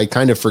those that I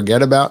kind of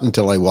forget about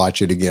until I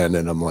watch it again,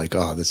 and I'm like,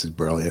 "Oh, this is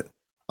brilliant."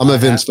 I'm a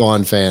Vince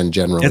Vaughn fan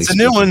generally. It's a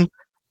new one.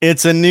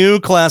 It's a new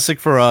classic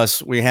for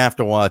us. We have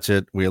to watch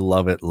it. We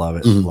love it. Love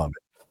it.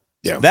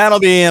 Yeah. That'll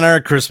be in our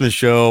Christmas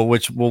show,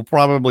 which we'll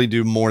probably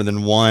do more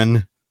than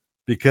one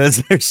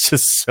because there's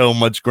just so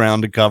much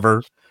ground to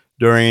cover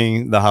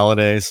during the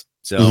holidays.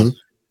 So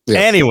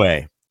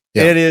anyway,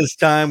 it is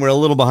time. We're a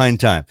little behind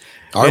time.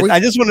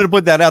 I just wanted to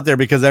put that out there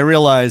because I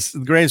realized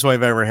the greatest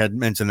wife ever had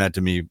mentioned that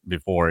to me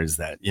before is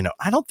that,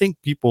 I don't think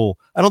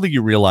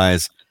you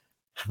realize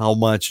how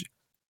much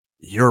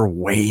you're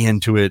way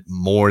into it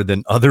more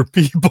than other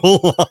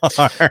people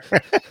are.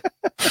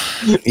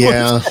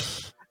 Yeah.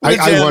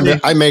 I wonder.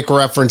 I make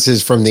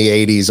references from the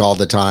 80s all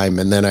the time,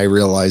 and then I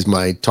realize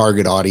my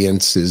target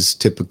audience is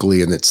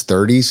typically in its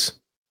 30s,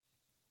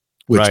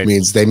 which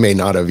means they may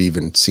not have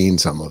even seen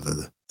some of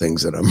the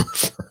things that I'm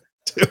referring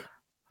to.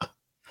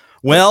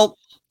 Well,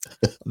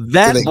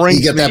 that brings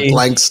you get that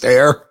blank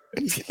stare.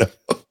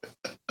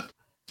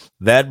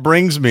 That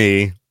brings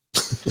me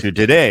to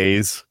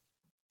today's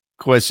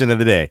question of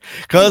the day,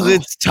 because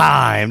it's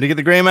time to get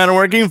the gray matter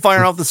working,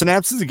 fire off the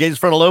synapses, engage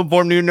frontal lobe,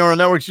 form new neural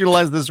networks,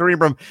 utilize the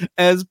cerebrum.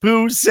 As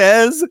Pooh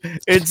says,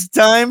 it's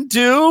time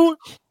to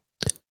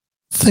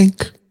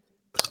think.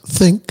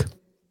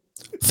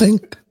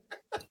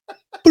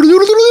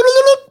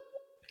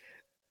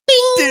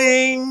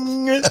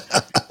 Ding!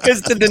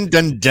 It's the dun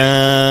dun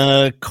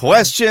dun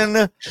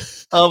question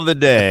of the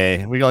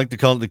day. We like to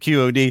call it the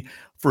QOD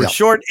for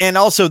short. And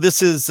also,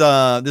 this is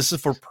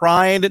for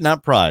pride,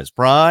 not prize.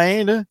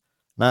 Pride,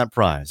 not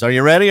prize. Are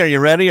you ready? Are you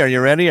ready? Are you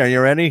ready? Are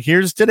you ready?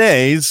 Here's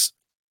today's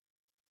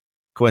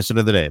question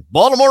of the day.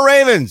 Baltimore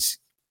Ravens.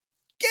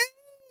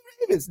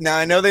 Ravens. Now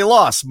I know they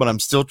lost, but I'm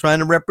still trying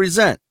to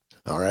represent.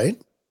 All right.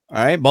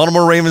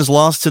 Baltimore Ravens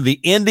lost to the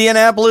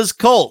Indianapolis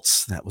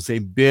Colts. That was a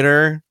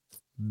bitter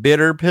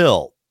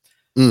pill.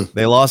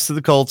 They lost to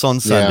the Colts on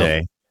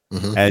Sunday. Yeah.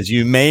 Mm-hmm. As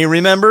you may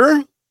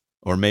remember,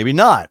 or maybe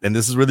not. And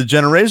this is where the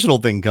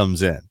generational thing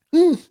comes in.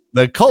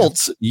 The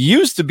Colts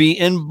used to be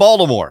in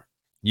Baltimore.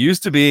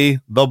 Used to be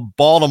the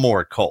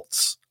Baltimore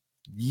Colts.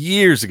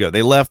 Years ago.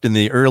 They left in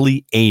the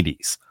early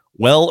 80s.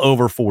 Well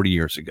over 40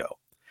 years ago.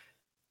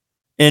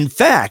 In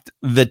fact,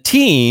 the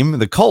team,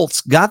 the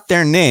Colts, got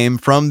their name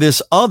from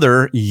this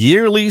other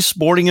yearly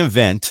sporting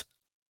event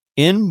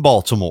in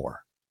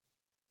Baltimore.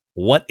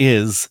 What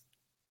is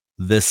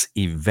this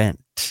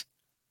event?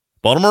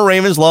 Baltimore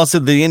Ravens lost to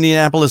the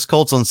Indianapolis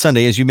Colts on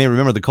Sunday. As you may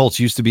remember, the Colts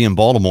used to be in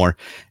Baltimore.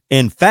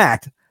 In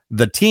fact,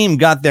 the team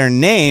got their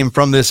name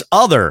from this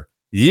other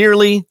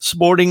yearly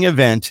sporting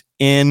event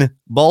in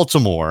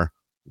Baltimore.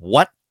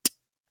 What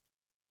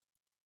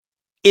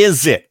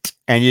is it?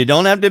 And you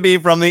don't have to be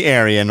from the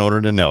area in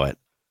order to know it.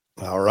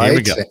 All right. Here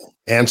we go.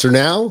 Answer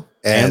now.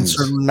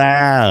 Answer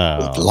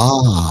now.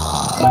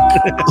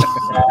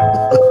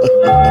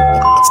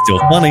 Still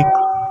funny.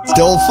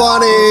 Still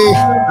funny.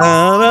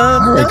 All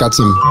right, we got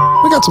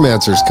some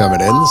answers coming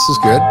in. This is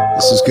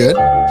good.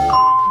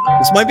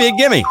 This might be a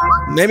gimme.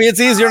 Maybe it's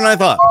easier than I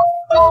thought.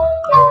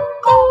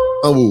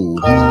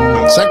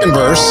 Oh, second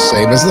verse,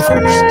 same as the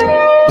first.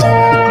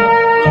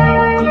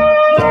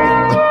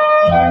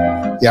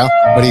 Yeah,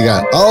 what do you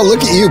got? Oh,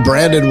 look at you,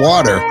 branded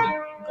water.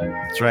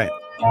 That's right.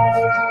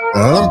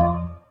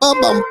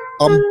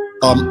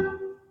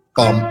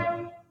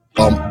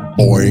 Boing,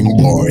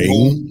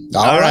 boing.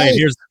 All right.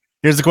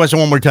 Here's the question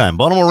one more time.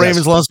 Baltimore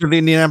Ravens lost to the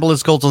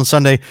Indianapolis Colts on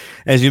Sunday.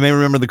 As you may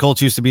remember, the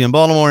Colts used to be in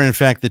Baltimore. In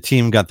fact, the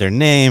team got their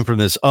name from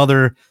this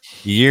other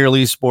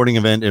yearly sporting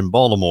event in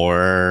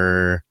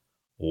Baltimore.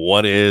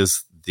 What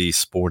is the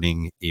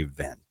sporting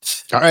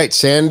event? All right.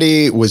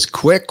 Sandy was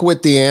quick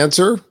with the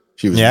answer.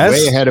 She was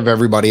way ahead of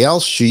everybody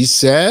else. She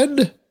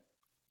said...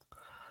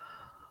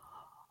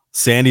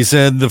 Sandy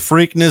said the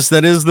Freakness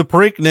that is the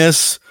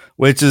Preakness,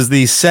 which is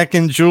the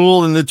second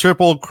jewel in the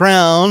Triple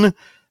Crown,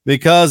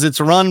 because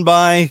it's run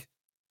by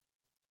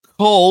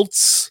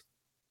Colts.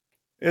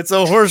 It's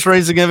a horse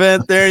racing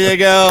event. There you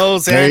go.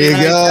 Sandy, there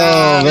you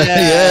go.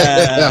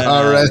 Yeah.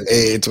 All right.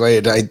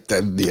 Wait.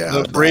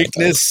 The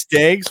Preakness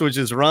Stakes, which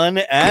is run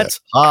at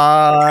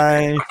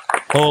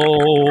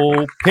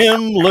Pimlico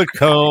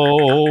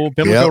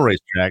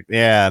Racetrack.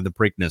 Yeah, the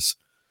Preakness.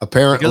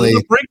 Apparently, because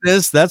of the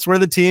Preakness, that's where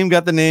the team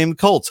got the name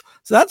Colts.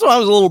 So that's why I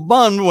was a little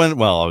bummed when,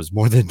 I was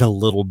more than a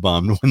little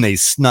bummed when they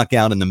snuck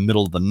out in the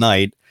middle of the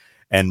night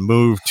and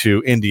moved to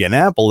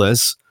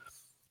Indianapolis.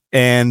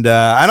 And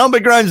I don't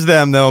begrudge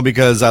them, though,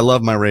 because I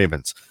love my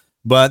Ravens.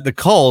 But the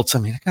Colts, I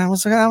mean, I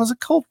was a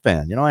Colt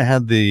fan. You know, I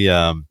had the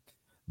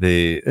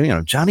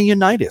Johnny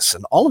Unitas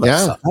and all of that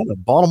stuff. I had a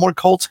Baltimore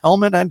Colts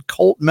helmet and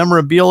Colt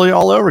memorabilia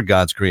all over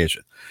God's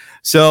creation.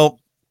 So,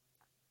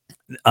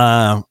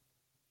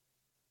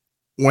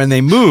 when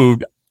they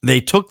moved, they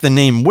took the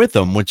name with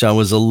them, which I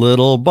was a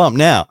little bummed.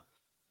 Now,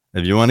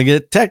 if you want to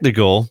get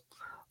technical,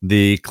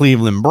 the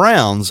Cleveland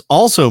Browns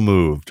also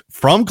moved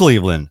from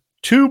Cleveland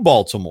to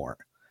Baltimore.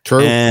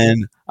 True.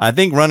 And I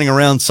think running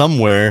around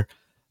somewhere,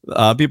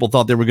 people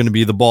thought they were going to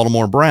be the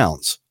Baltimore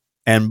Browns.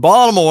 And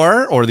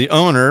Baltimore, or the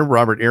owner,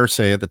 Robert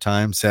Irsay at the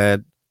time,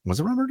 said, was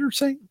it Robert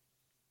Irsay?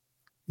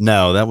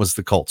 No, that was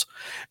the Colts.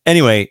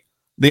 Anyway,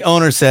 the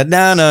owner said,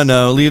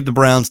 no, leave the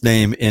Browns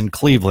name in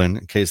Cleveland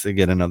in case they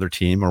get another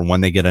team or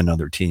when they get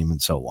another team and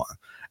so on.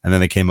 And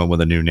then they came up with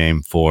a new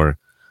name for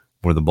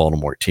the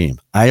Baltimore team.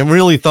 I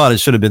really thought it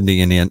should have been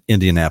the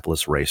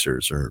Indianapolis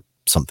Racers or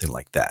something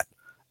like that,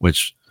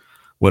 which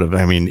would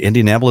have,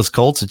 Indianapolis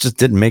Colts, it just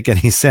didn't make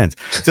any sense.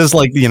 Just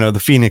like,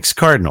 the Phoenix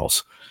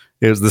Cardinals.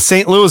 It was the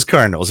St. Louis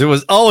Cardinals. It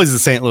was always the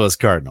St. Louis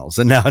Cardinals.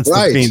 And now it's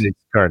the Phoenix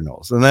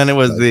Cardinals. And then it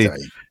was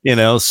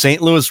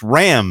St. Louis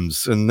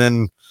Rams. And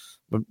then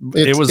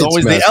it was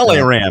always the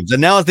LA Rams,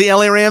 and now it's the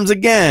LA Rams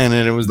again,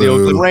 and it was the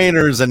Oakland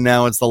Raiders, and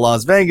now it's the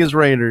Las Vegas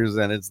Raiders,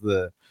 and it's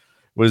the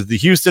was the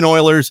Houston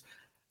Oilers,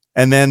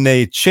 and then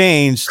they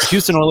changed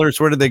Houston Oilers.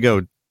 Where did they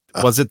go?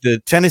 Was it the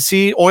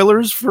Tennessee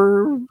Oilers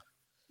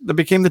that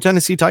became the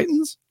Tennessee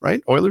Titans?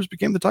 Right, Oilers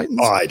became the Titans.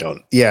 Oh,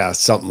 yeah,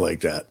 something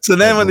like that. So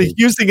then when the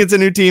Houston gets a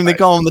new team, they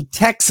call them the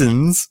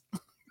Texans.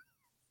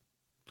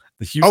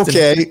 The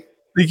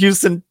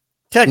Houston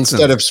Texans.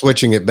 Instead of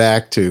switching it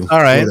back to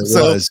all right, what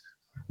it was,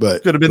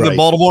 but could have been the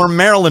Baltimore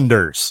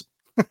Marylanders.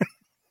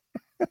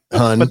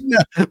 Hun.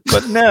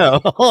 but no,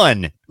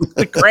 hun.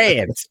 The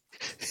Crabs.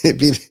 It'd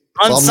be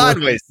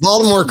sideways.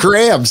 Baltimore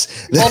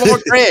Crabs. Baltimore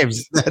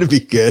Crabs. That'd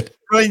be good.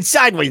 Running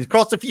sideways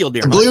across the field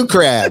there. Blue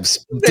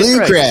Crabs.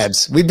 Blue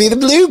Crabs. We'd be the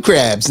Blue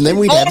Crabs, and then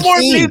we'd Baltimore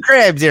have a Blue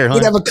Crabs there, huh?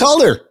 We'd have a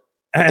color.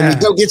 And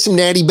we'd go get some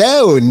Natty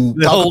Bow and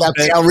talk about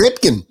Cal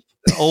Ripken.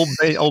 Old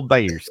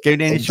Bears. Go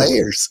down the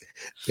Bears.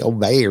 The old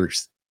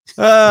Bears.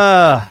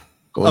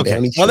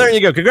 Okay. Well, there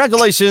you go.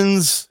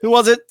 Congratulations. Who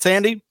was it?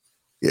 Sandy?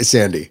 Yeah,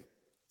 Sandy.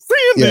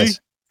 Yes.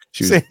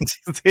 She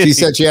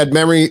said she had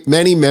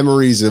many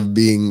memories of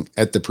being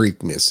at the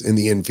Preakness in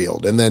the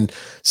infield, and then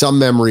some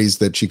memories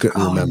that she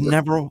couldn't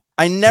remember.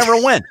 I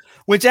never went,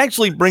 which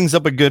actually brings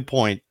up a good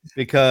point,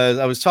 because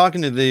I was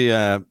talking to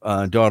the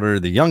daughter,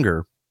 the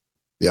younger,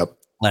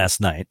 last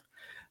night.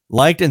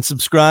 Liked and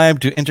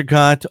subscribed to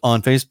Intercot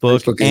on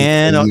Facebook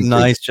and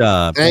nice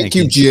job. Thank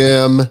you,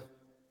 Jim.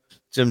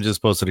 Jim just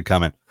posted a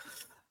comment.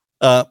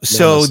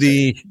 So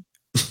the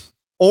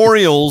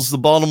Orioles, the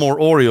Baltimore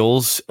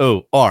Orioles,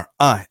 Orioles,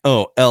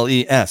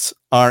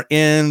 are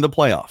in the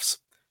playoffs.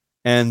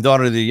 And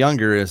daughter the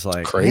younger is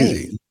like,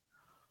 crazy. Hey,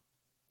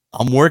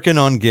 I'm working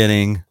on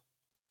getting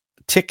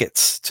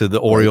tickets to the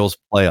Orioles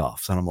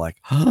playoffs. And I'm like,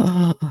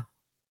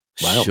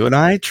 should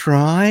I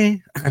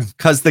try?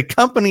 Because the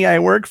company I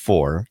work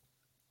for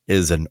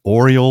is an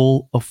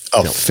Oriole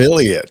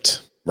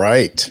affiliate.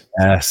 Right.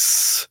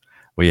 Yes.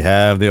 We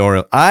have the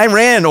Orioles. I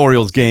ran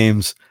Orioles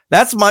games.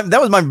 That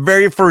was my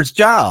very first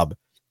job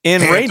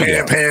in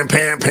radio.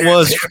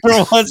 Was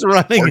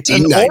running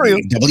an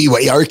Orioles.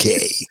 WARK.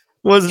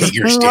 Was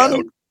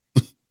running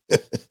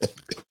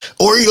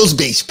Orioles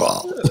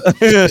baseball.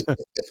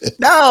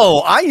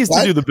 No, I used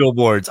to do the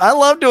billboards. I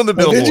love doing the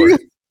billboards. Did you?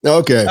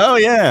 Okay. Oh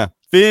yeah.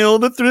 Feel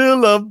the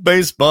thrill of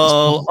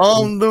baseball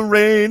on the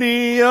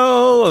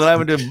radio. And I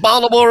would do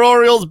Baltimore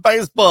Orioles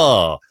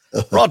baseball.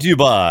 Brought to you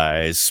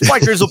by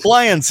Spikers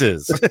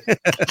Appliances.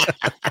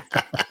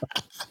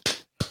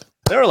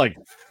 They were like,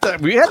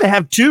 we had to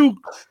have two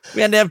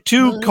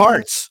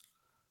carts.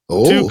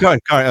 Two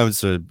carts. It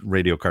was a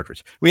radio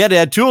cartridge. We had to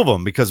add two of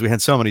them because we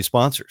had so many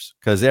sponsors,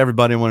 because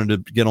everybody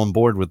wanted to get on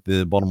board with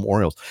the Baltimore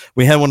Orioles.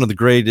 We had one of the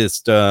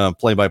greatest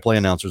play-by-play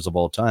announcers of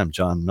all time,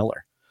 John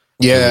Miller.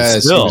 Yeah,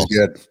 still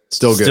good.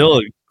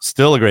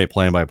 Still a great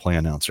play-by-play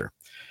announcer.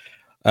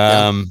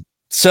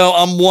 So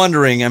I'm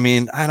wondering, I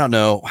mean, I don't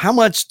know. How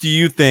much do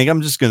you think?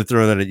 I'm just going to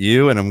throw that at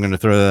you, and I'm going to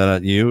throw that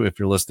at you if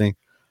you're listening.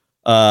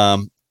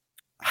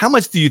 How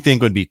much do you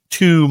think would be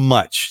too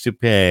much to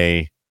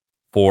pay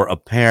for a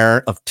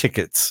pair of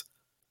tickets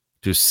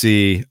to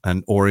see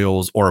an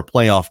Orioles or a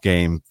playoff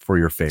game for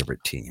your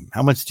favorite team?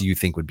 How much do you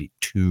think would be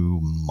too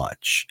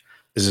much?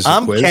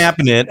 I'm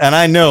capping it, and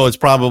I know it's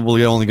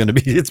probably going to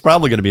be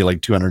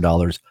like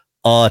 $200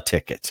 a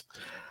ticket.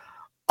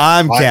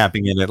 I'm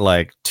capping it at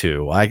like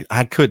 $200.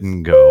 I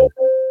couldn't go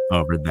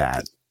over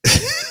that.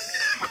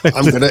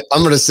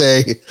 I'm gonna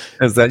say,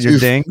 is that your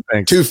ding?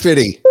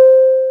 $250.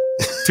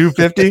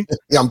 $250?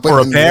 Yeah, I'm for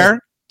a pair.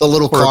 The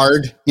little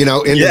card,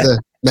 into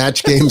the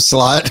match game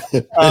slot.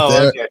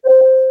 Okay.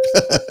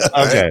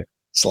 Okay.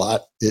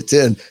 Slot. It's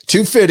in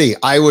 $250.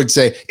 I would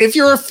say, if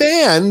you're a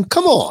fan,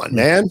 come on,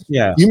 man.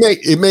 Yeah.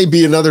 It may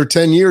be another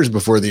 10 years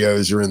before the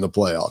O's are in the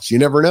playoffs. You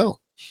never know.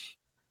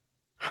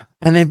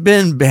 And they've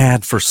been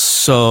bad for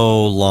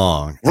so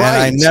long.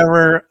 Right.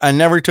 And I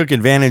never took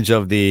advantage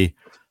of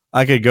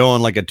I could go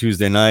on like a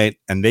Tuesday night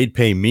and they'd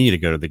pay me to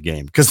go to the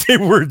game because they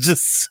were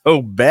just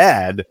so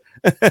bad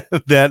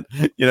that,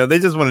 they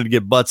just wanted to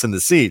get butts in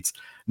the seats.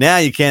 Now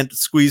you can't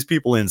squeeze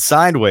people in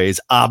sideways,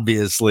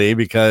 obviously,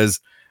 because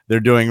they're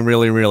doing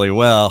really, really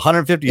well.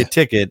 $150 a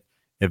ticket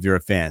if you're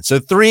a fan. So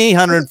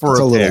 $300 for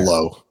a little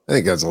low. I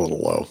think that's a little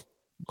low.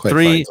 Quite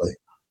frankly.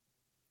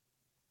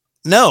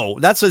 No,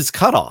 that's his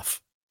cutoff.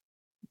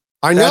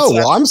 I know.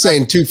 Well, I'm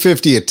saying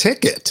 $250 a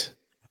ticket.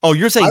 Oh,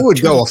 you're saying I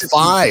would go a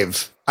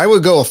 $5. I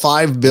would go a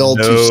 $5 bill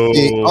to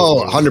see.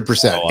 Oh,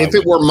 100%. If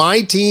it were my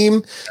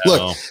team,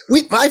 look,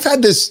 I've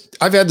had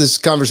this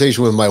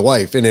conversation with my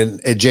wife in an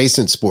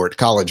adjacent sport,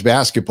 college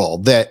basketball,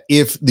 that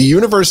if the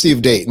University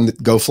of Dayton,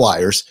 go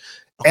Flyers,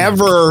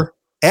 ever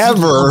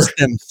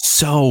them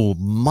so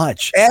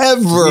much.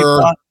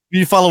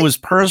 You follow his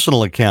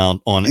personal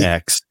account on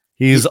X.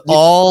 He's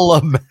all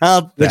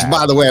about that. Which,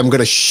 by the way, I'm going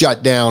to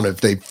shut down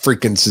if they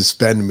freaking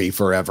suspend me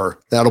forever.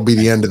 That'll be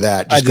the end of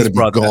that. Just going to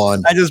be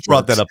gone. I just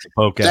brought that up to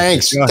poke.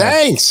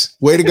 Thanks.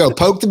 Way to go.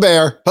 Poke the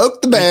bear.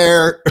 Poke the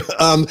bear.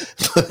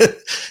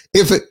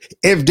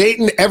 If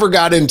Dayton ever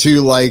got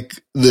into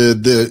like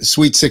the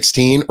Sweet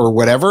 16 or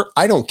whatever,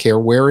 I don't care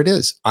where it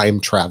is. I'm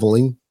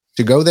traveling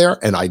to go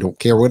there, and I don't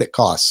care what it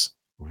costs.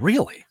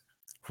 Really?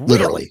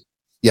 Literally.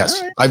 Yes,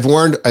 All right. I've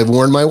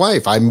warned my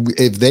wife.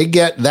 If they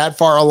get that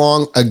far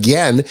along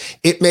again,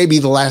 it may be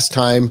the last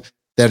time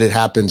that it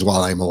happens while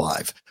I'm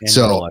alive. In real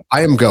So life.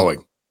 I am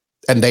going,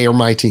 and they are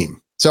my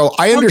team. So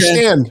I Okay.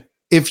 understand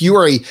if you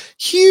are a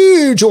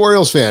huge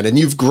Orioles fan and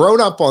you've grown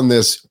up on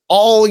this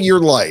all your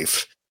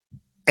life,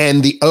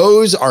 and the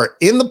O's are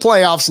in the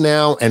playoffs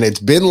now, and it's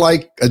been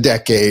like a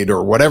decade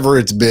or whatever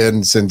it's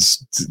been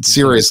since,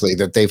 seriously,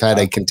 that they've had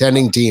a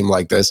contending team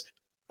like this.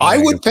 I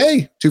would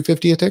pay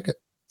 $250 a ticket.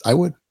 I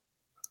would.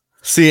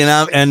 See,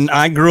 and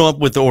I grew up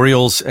with the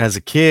Orioles as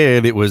a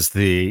kid. It was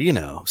the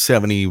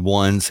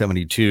 71,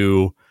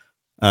 72.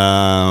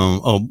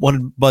 What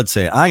did Bud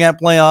say? I got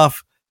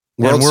playoff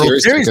World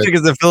Series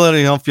tickets to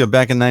Philadelphia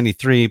back in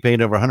 '93.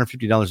 Paid over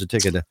 $150 a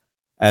ticket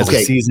as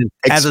a season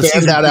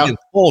out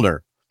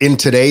holder. In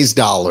today's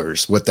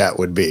dollars, what that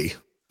would be.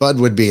 Bud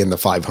would be in the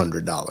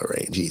 $500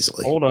 range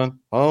easily. Hold on.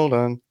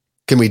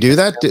 Can we do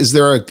that? Is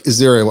there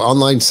an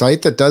online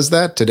site that does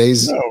that?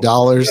 Today's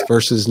dollars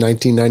versus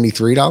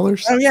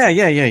 $1993? Oh yeah.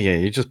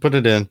 You just put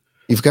it in.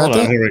 You've got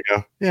that? Here we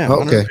go. Yeah.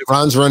 Okay.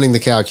 Ron's running the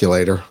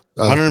calculator.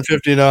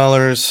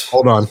 $150.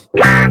 Hold on.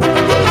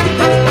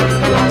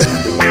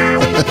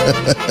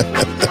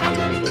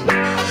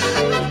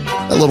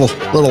 A little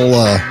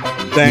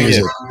Thank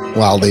music you.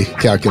 while the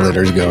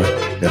calculator's going.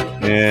 Yeah.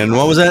 And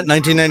what was that?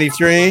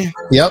 1993?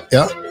 Yep.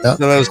 So that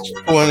was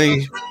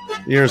 20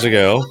 years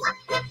ago.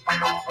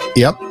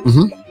 Yep.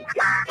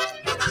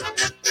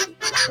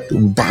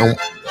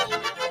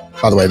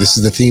 By the way, this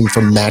is the theme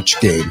from Match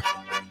Game.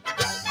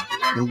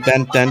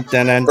 Dun, dun,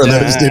 dun, dun, For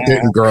those that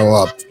didn't grow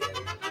up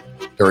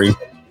during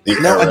the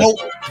era. I don't.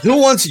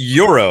 Who wants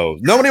euros?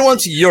 Nobody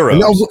wants euros.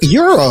 No,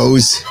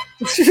 euros.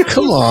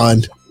 Come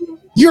on.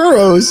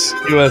 Euros.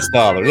 US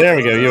dollar. There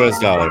we go. US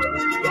dollar.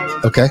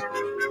 Okay.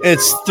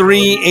 It's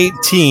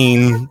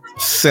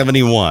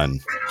 318.71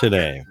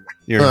 today.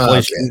 Your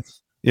inflation.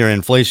 Your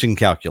inflation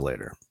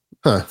calculator.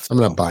 Huh. I'm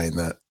not buying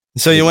that.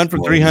 So you went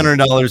from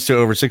 $300 to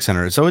over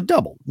 $600. So it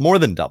doubled, more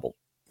than doubled.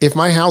 If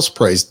my house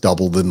price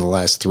doubled in the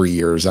last 3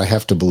 years, I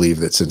have to believe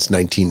that since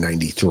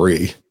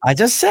 1993. I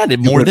just said it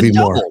more than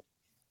doubled.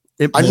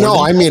 I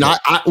know. I mean, I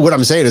what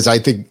I'm saying is I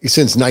think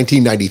since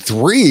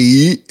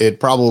 1993, it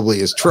probably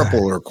is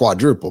triple or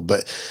quadruple.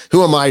 But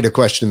who am I to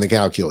question the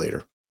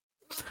calculator?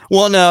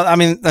 Well, no, I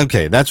mean,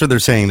 okay, that's what they're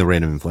saying the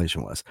rate of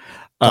inflation was.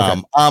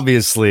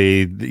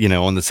 Obviously,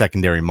 on the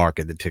secondary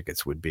market, the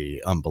tickets would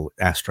be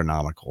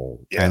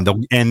astronomical, and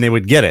they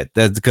would get it.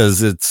 That's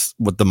because it's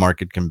what the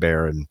market can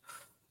bear, and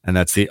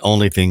that's the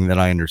only thing that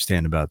I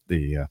understand about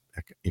the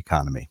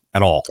economy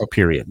at all.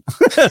 Period.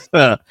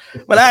 But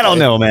I don't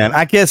know, man.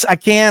 I guess I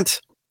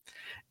can't.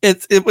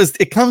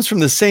 It comes from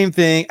the same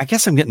thing. I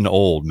guess I'm getting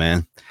old,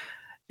 man.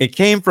 It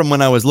came from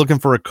when I was looking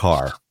for a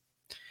car,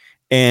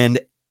 and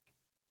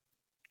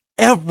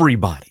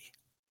everybody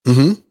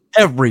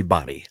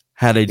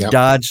had a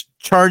Dodge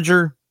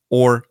Charger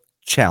or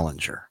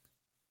Challenger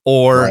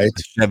or a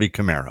Chevy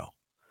Camaro.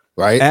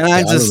 Right. And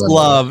I just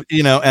love,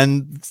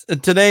 and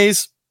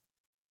today's,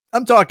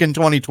 I'm talking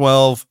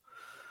 2012,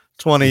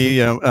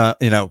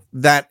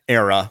 that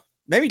era,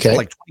 maybe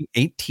like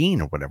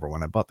 2018 or whatever,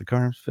 when I bought the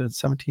car,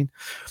 17.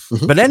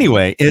 But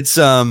anyway, it's,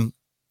 and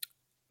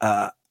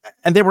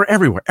they were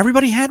everywhere.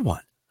 Everybody had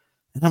one.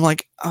 And I'm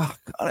like, oh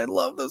God, I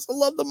love this. I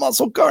love the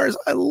muscle cars.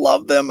 I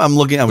love them. I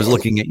was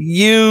looking at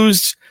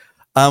used.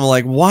 I'm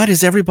like, why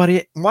does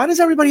everybody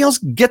else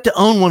get to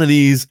own one of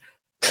these?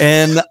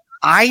 And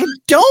I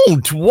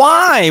don't.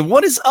 Why?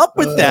 What is up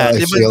with that?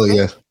 I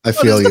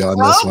feel you on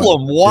this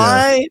one.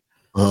 Why?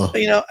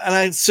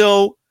 Yeah.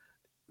 So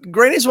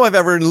greatest wife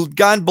ever,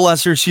 God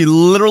bless her. She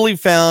literally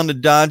found a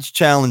Dodge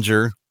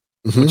Challenger,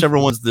 whichever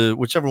one's the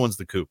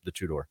coupe, the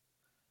two-door.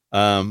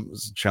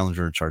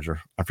 Challenger or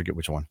Charger. I forget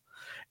which one.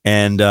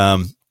 And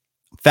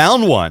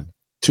found one.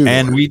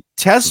 And we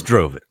test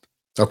drove it.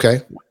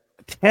 Okay.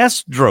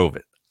 Test drove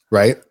it.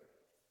 Right.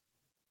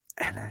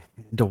 And I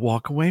had to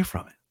walk away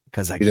from it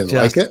because I didn't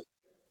like it.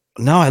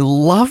 No, I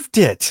loved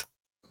it.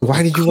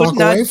 Why did you walk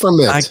away from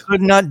it? I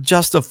could not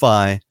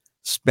justify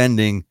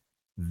spending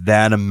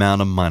that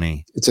amount of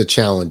money. It's a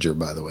Challenger,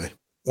 by the way.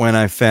 When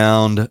I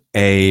found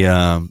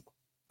a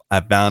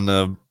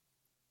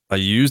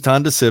used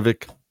Honda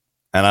Civic,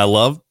 and I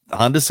love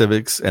Honda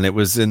Civics, and it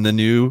was in the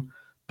new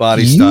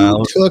body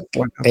style. You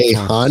took a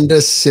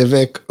Honda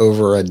Civic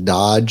over a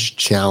Dodge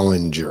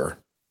Challenger.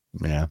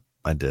 Yeah,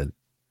 I did.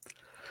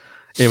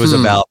 It was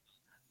about,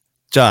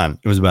 John,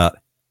 it was about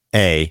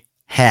A,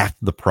 half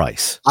the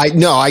price.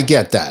 I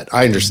get that.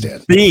 I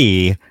understand.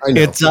 B,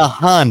 it's a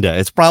Honda.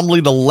 It's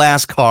probably the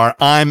last car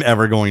I'm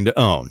ever going to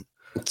own.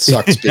 It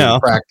sucks being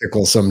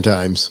practical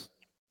sometimes.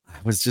 I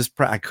was just,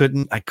 I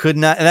could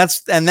not.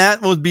 And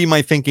that would be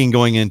my thinking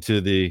going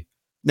into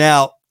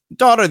now,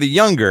 daughter, the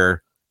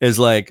younger, is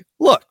like,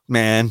 look,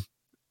 man,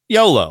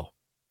 YOLO.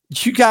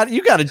 You got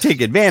to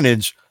take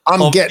advantage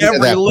of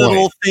every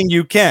little thing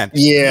you can.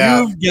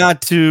 Yeah. You've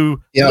got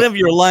to live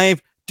your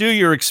life, do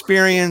your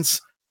experience.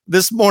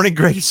 This morning,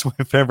 greatest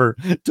wife ever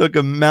took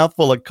a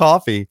mouthful of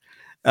coffee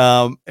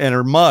in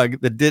her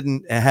mug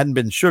that hadn't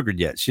been sugared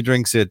yet. She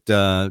drinks it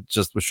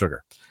just with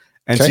sugar.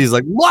 And Okay. she's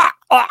like, what?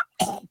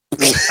 And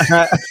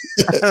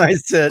I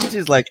said,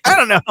 she's like, I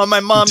don't know how my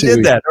mom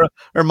did that.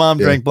 Her mom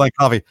drank black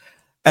coffee.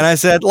 And I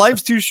said,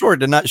 life's too short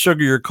to not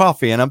sugar your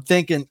coffee. And I'm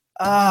thinking,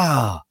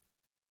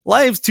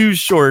 life's too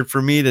short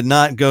for me to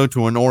not go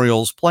to an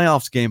Orioles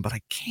playoffs game, but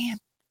I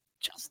can't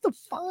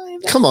justify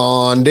that. Come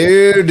on,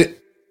 dude.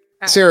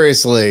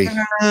 Seriously.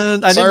 I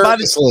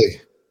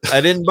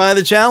didn't buy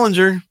the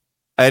Challenger.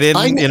 I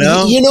didn't, You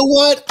know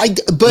what?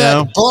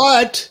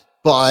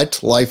 But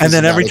life. And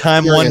then every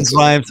time one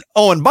drives.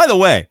 Oh, and by the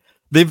way,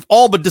 they've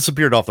all but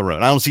disappeared off the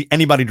road. I don't see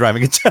anybody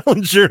driving a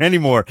Challenger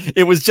anymore.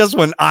 It was just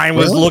when I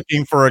was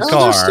looking for a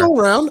car. They're still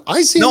around.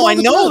 I see. No, I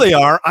know they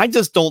are. I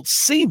just don't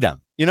see them.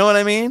 You know what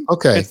I mean?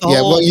 Okay. Yeah.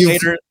 Well, you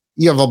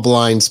have a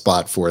blind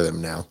spot for them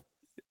now.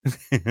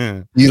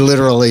 You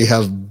literally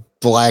have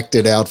blacked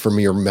it out from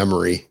your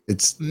memory.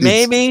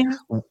 Maybe.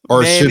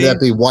 Should that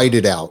be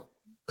whited out?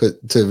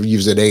 To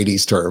use an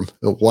 80s term,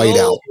 white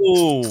out.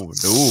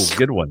 Oh,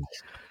 good one.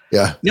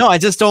 Yeah. No, I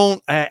just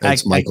don't. I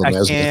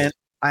can't.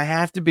 I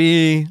got to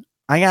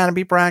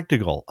be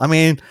practical. I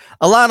mean,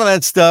 a lot of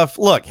that stuff,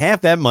 look,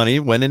 half that money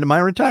went into my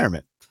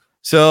retirement.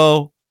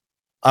 So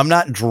I'm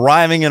not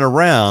driving it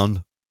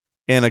around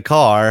in a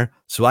car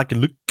so I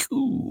can look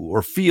cool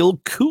or feel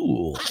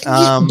cool.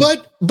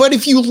 But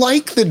if you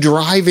like the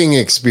driving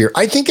experience,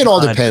 I think it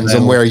all depends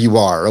on where you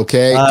are.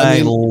 Okay.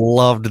 I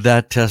loved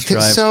that test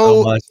drive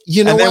so much.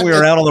 You know, and then we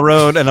were out on the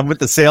road and I'm with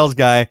the sales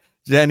guy.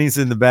 Jenny's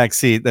in the back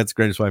seat. That's the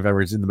greatest wife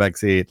ever. He's in the back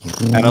seat.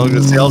 And I look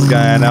at the sales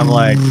guy and I'm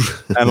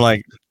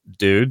like,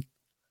 dude,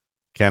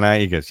 can I?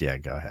 He goes, yeah,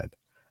 go ahead.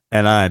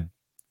 And I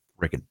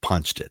freaking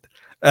punched it.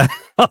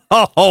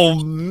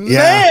 Oh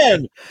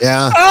man.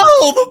 Yeah.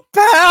 Oh, the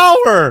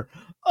power.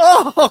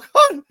 Oh,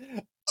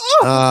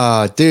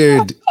 God.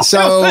 Dude.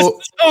 So, it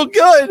was so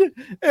good.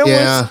 It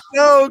was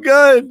so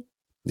good.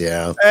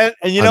 Yeah. And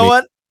you know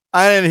what?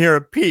 I didn't hear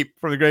a peep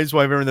from the greatest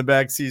wife ever in the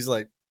back seat. He's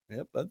like,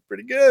 yep, that's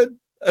pretty good.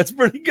 That's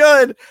pretty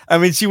good. I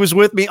mean, she was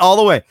with me all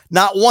the way.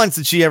 Not once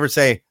did she ever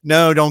say,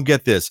 no, don't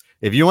get this.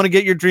 If you want to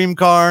get your dream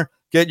car,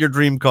 get your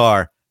dream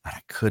car. And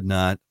I could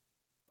not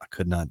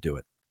do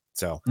it.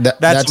 So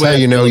that's how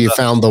you know you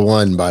found the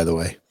one, by the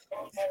way,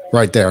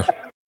 right there.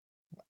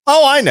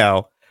 Oh, I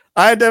know.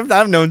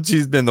 I've known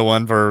she's been the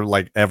one for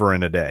like ever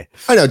and a day.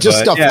 I know, just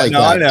stuff like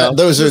that. I know.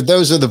 Those are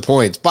the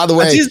points. By the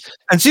way,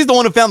 and she's the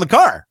one who found the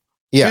car.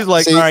 Yeah, she's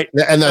like, all right,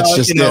 and that's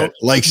just it.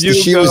 Like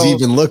she was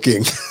even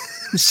looking.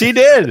 She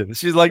did.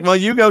 She's like, well,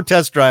 you go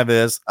test drive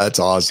this. That's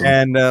awesome.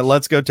 And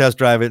let's go test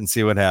drive it and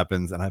see what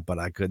happens. But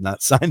I could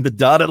not sign the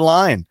dotted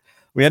line.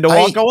 We had to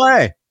walk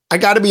away. I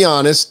got to be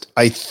honest.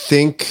 I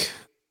think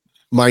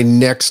my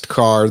next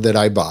car that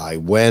I buy,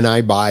 when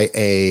I buy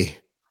a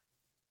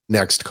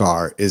next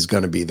car, is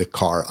going to be the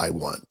car I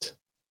want.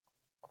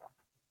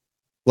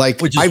 Like,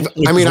 which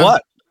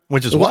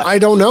is what? I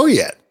don't know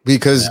yet,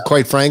 because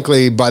quite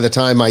frankly, by the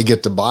time I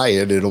get to buy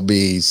it, it'll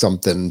be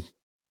something.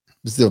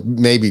 There'll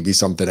maybe be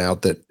something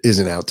out that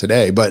isn't out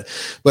today, but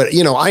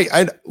you know,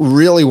 I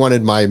really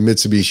wanted my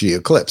Mitsubishi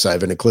Eclipse. I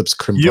have an Eclipse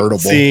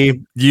convertible.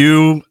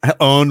 You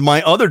owned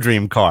my other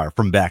dream car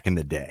from back in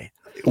the day.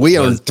 We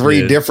owned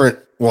 3 different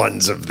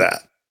ones of that.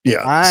 Yeah.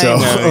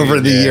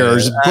 Over the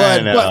years,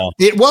 but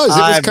it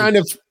was kind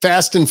of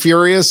Fast and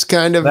Furious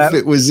kind of.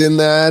 It was in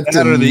that.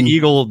 Or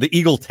the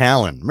Eagle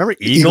Talon. Remember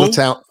Eagle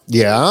Talon?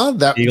 Yeah,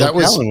 that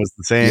was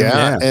the same.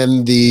 Yeah,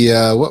 and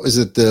the what was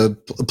it? The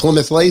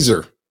Plymouth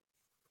Laser.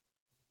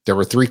 There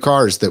were 3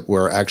 cars that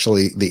were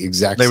actually the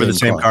exact same car. They were the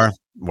same car?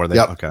 Were they?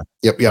 Yep. Okay.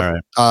 Yep. All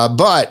right.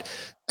 But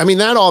I mean,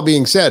 that all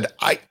being said,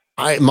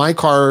 my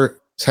cars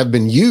have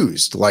been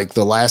used. Like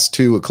the last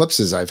 2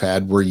 Eclipses I've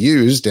had were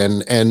used.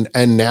 And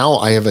now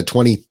I have a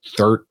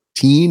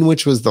 2013,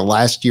 which was the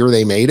last year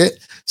they made it.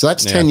 So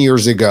that's 10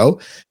 years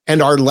ago.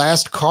 And our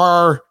last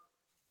car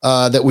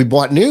that we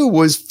bought new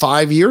was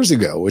 5 years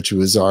ago, which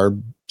was our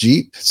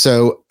Jeep.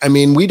 So, I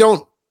mean,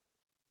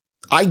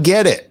 I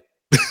get it.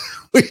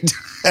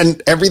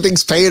 And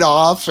everything's paid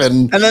off,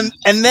 and then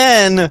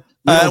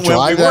we don't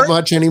drive that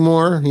much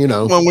anymore. You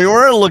know, when we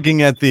were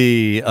looking at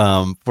the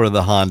for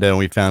the Honda, and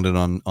we found it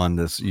on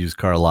this used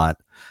car lot,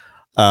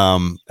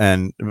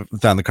 and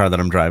found the car that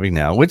I'm driving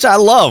now, which I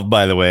love,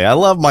 by the way. I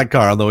love my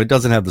car, although it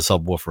doesn't have the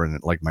subwoofer in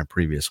it like my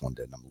previous one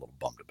did. I'm a little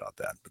bummed about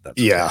that, but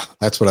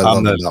that's what I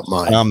love about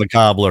mine. I'm the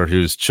cobbler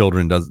whose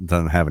children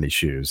doesn't have any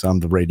shoes.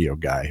 I'm the radio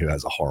guy who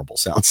has a horrible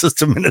sound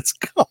system in his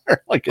car.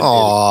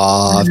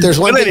 If there's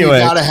one thing you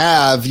gotta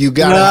have a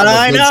good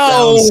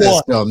sound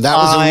system. That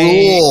was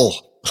a rule.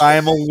 I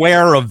am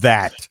aware of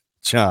that,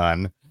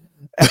 John.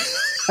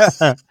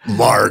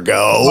 Margot.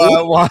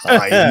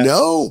 I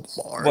know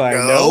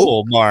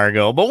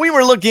Margot. But we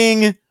were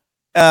looking,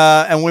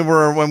 and when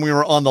we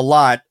were on the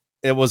lot,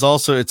 it's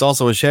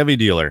also a Chevy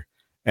dealer.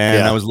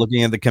 And I was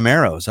looking at the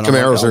Camaros. And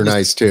Camaros are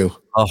nice too.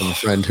 I have a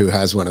friend who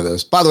has one of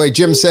those. By the way,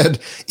 Jim said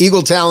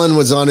Eagle Talon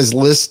was on his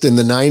list in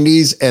the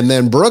 90s. And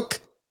then Brooke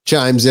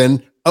chimes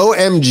in,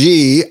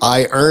 OMG,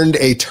 I owned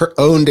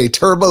a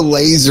Turbo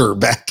Laser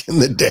back in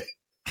the day.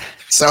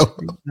 So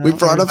we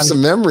brought up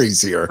some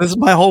memories here. This is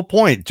my whole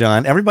point,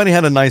 John. Everybody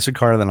had a nicer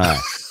car than I.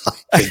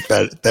 I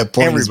think that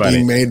point is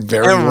being made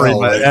very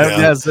well right now.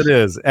 Yes, it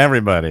is.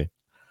 Everybody.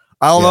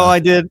 Although I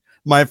did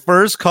my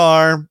first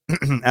car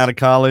out of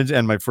college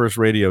and my first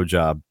radio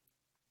job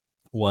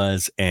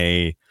was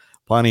a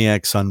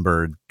Pontiac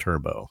Sunbird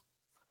Turbo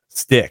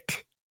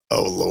stick.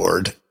 Oh,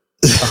 Lord.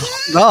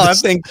 No, that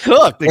thing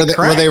cooked.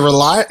 Were they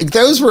reliable?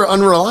 Those were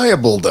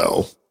unreliable,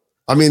 though.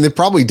 I mean, they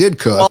probably did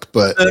cook,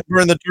 but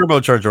burned the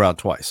turbocharger out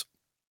twice.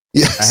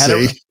 Yeah,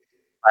 I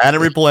had it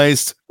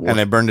replaced, and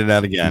I burned it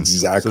out again.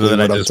 Exactly what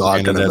I'm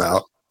talking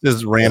about.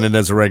 Just ran it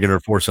as a regular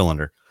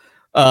 4-cylinder.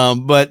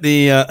 But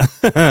the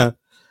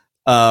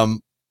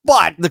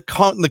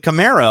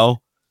Camaro,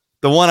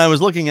 the one I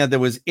was looking at that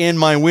was in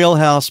my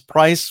wheelhouse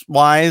price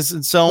wise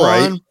and so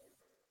on,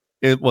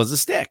 it was a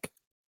stick.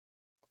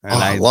 And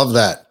I love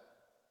that.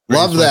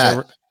 Love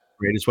that.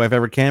 Greatest wife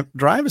ever can't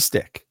drive a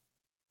stick.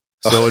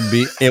 So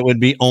it would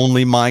be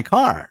only my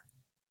car.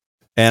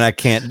 And I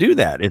can't do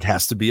that. It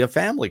has to be a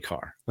family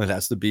car. It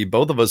has to be,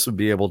 both of us would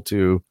be able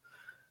to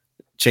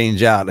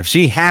change out. If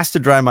she has to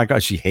drive my car,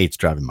 she hates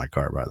driving my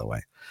car, by the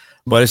way.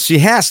 But if she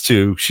has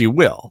to, she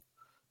will.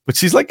 But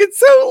she's like, it's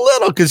so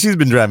little, because she's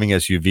been driving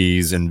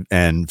SUVs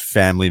and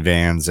family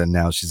vans, and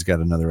now she's got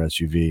another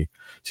SUV.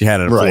 She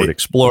had a Ford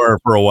Explorer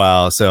for a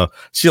while, so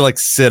she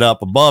likes to sit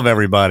up above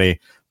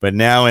everybody. But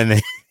now,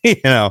 when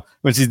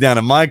she's down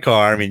in my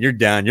car, I mean, you're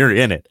down, you're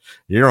in it,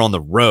 you're on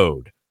the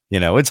road.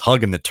 It's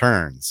hugging the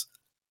turns.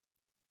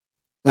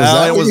 Was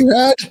that what you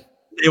had?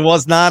 It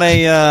was not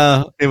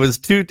a. It was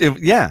two. But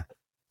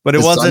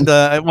it wasn't.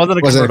 It wasn't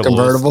a convertible. Was it a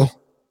convertible?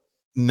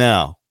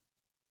 No,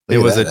 it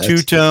was a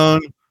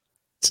two-tone.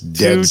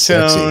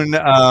 Two-tone.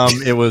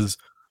 It was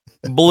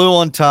blue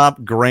on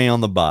top, gray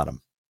on the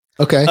bottom.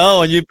 Okay.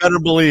 Oh, and you better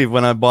believe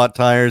when I bought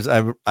tires,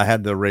 I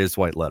had the raised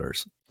white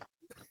letters.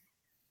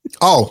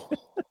 Oh,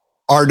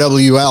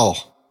 RWL.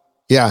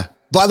 Yeah.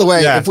 By the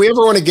way, if we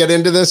ever want to get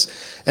into this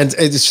and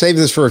save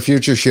this for a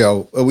future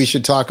show, we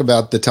should talk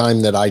about the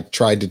time that I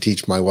tried to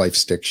teach my wife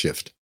stick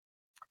shift.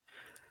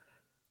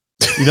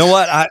 You know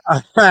what?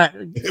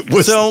 It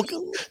was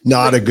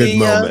not a good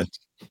moment.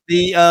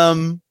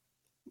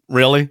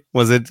 Really?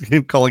 Was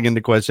it calling into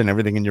question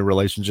everything in your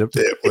relationship?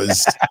 It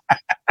was.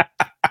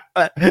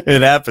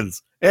 It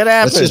happens. It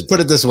happens. Let's just put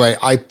it this way.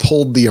 I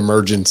pulled the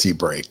emergency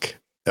brake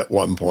at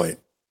one point.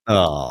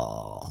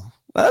 Oh,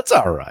 that's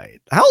all right.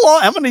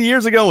 How many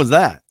years ago was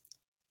that?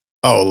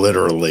 Oh,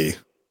 literally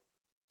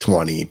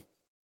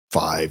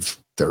 25,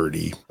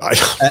 30. I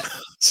don't know.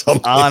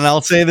 Something. And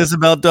I'll say this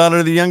about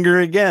Daughter the Younger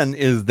again,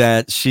 is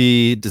that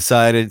she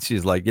decided,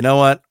 she's like, you know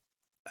what?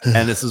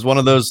 And this is one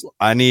of those,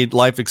 I need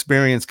life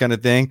experience kind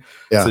of thing.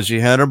 Yeah. So she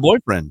had her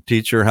boyfriend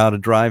teach her how to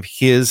drive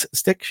his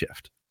stick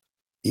shift.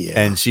 Yeah.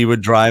 And she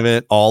would drive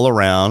it all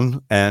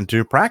around and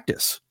to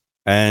practice.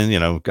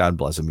 And, God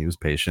bless him, he was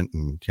patient.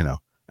 And,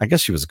 I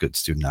guess she was a good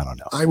student. I don't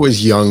know. I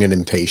was young and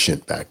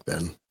impatient back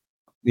then.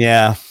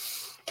 Yeah.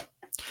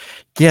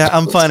 Yeah.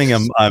 I'm finding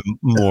I'm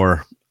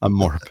more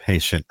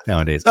patient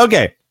nowadays.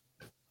 Okay.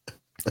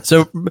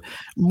 So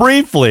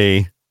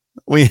briefly,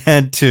 we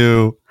had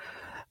to,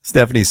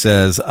 Stephanie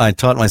says, I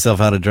taught myself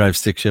how to drive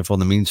stick shift on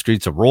the mean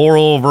streets of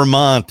rural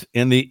Vermont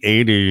in the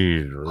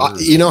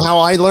 80s. You know how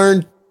I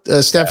learned,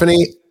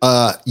 Stephanie?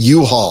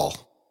 U-Haul.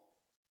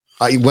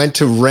 I went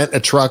to rent a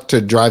truck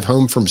to drive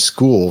home from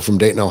school from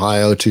Dayton,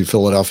 Ohio to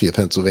Philadelphia,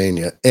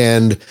 Pennsylvania,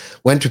 and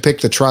went to pick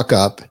the truck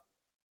up.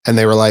 And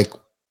they were like,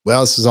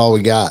 well, this is all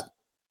we got.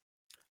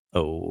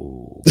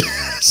 Oh.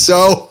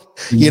 So,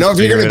 if you're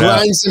going to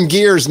grind some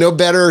gears, no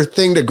better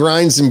thing to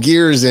grind some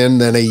gears in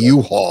than a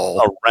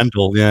U-Haul. A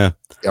rental, yeah.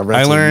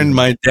 I learned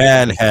my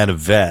dad had a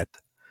vet,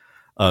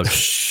 a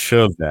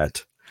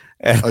Chevette.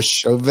 A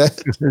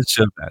Chevette?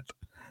 Chevette.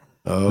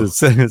 Oh.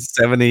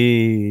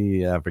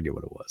 70, I forget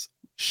what it was.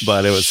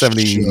 But it was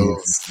 70,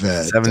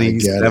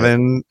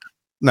 77,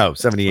 no,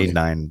 78,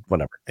 9,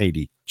 whatever,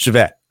 80,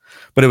 Chevette.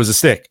 But it was a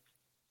stick.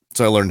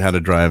 So I learned how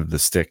to drive the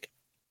stick.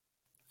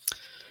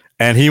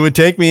 And he would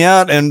take me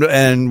out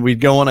and we'd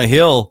go on a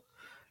hill.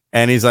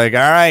 And he's like, all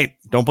right,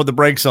 don't put the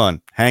brakes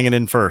on. Hang it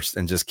in first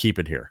and just keep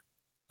it here.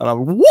 And I'm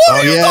like, what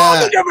are you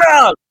talking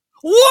about?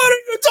 What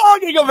are you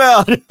talking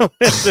about?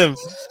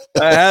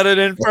 I had it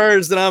in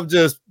first and I'm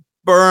just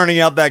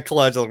burning out that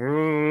clutch. Like,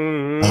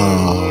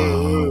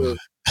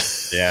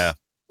 yeah.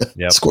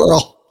 Yep.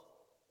 Squirrel.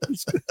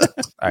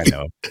 I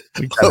know.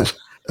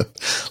 A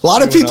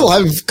lot of people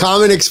have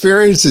common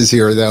experiences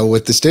here, though,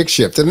 with the stick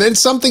shift. And then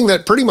something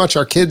that pretty much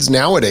our kids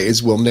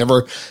nowadays will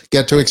never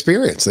get to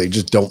experience. They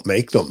just don't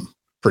make them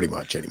pretty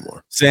much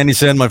anymore. Sandy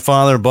said, my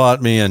father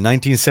bought me a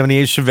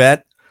 1978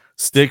 Chevette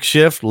stick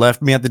shift,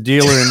 left me at the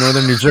dealer in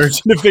northern New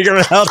Jersey to figure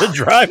out how to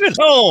drive it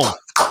home.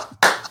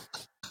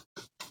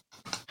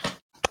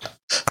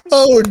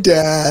 Oh,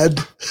 Dad.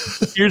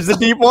 Here's the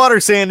deep water,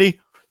 Sandy.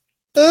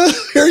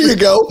 Here you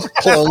go.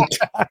 Plunk.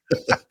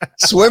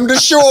 Swim to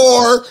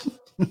shore.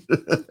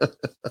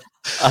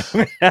 Oh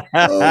my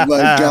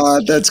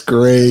God, that's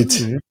great.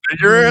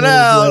 Figure it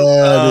out.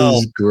 That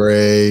is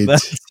great.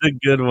 That's a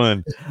good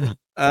one.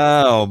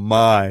 Oh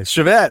my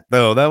Chevette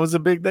though.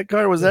 That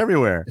car was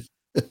everywhere.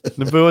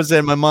 Nabua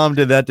said my mom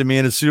did that to me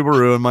in a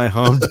Subaru in my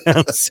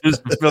hometown,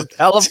 Susanville,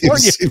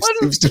 California.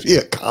 Seems to be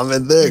a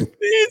common thing.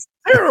 It's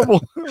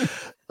terrible.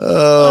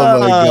 Oh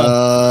my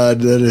God.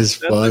 That is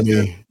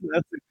funny.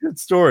 That's a good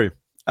story.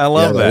 I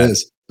love that.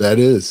 That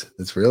is.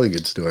 It's a really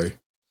good story.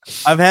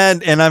 I've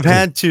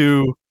had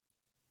to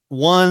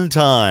one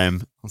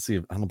time. Let's see.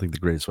 I don't think the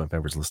greatest wife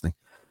ever is listening.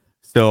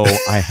 So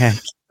I had.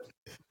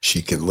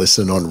 She can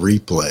listen on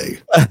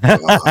replay.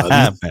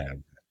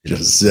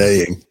 Just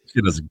saying.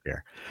 She doesn't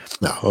care.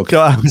 No. Okay.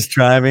 So I was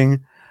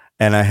driving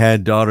and I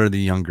had daughter the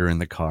younger in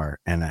the car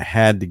and I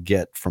had to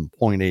get from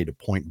point A to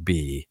point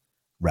B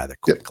rather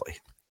quickly.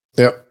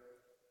 Yep.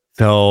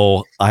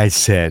 So I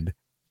said,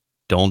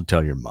 don't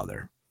tell your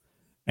mother.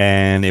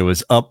 And it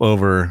was up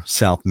over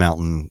South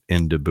Mountain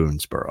into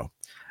Boonesboro.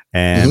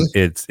 And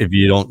it's, if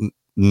you don't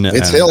know,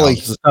 it's hilly.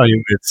 Tell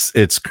you,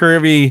 it's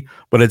curvy,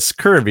 but it's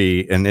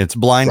curvy and it's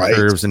blind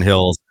curves and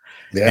hills.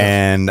 Yeah.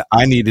 And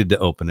I needed to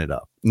open it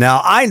up.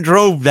 Now I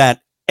drove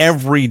that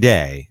every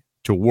day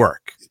to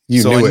work.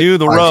 So I knew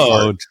the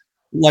road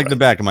like the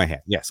back of my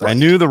hand. Yes, I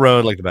knew the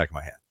road like the back of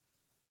my hand.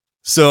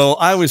 So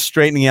I was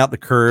straightening out the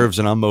curves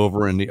and I'm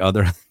over in the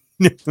other,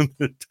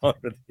 the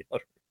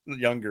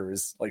younger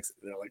is like,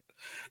 they're like,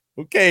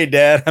 okay,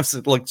 Dad. I'm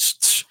like,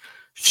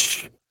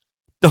 shh,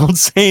 don't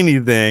say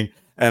anything.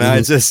 And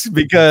I just,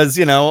 because,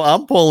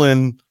 I'm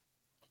pulling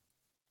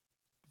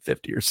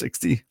 50 or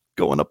 60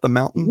 going up the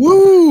mountain.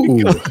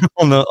 Woo!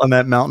 on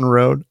that mountain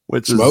road,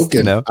 which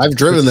smoking. is, I've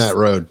driven that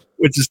road.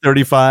 Which is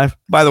 35.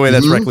 By the way,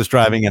 that's reckless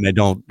driving, and I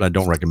don't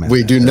recommend.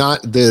 We do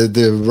not.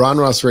 The Ron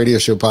Ross Radio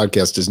Show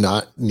podcast does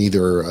not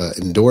neither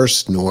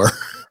endorse nor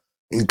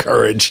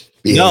encourage.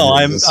 No,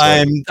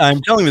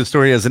 I'm telling the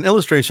story as an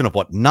illustration of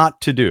what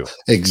not to do.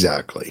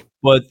 Exactly.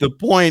 But the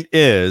point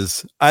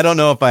is, I don't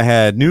know if I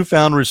had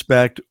newfound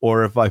respect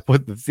or if I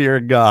put the fear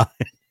of God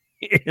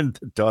in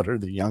the daughter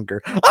the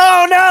younger.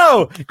 Oh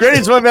no!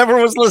 Greatest wife ever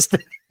was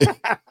listening.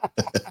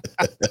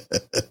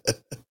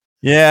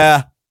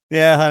 Yeah,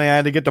 honey, I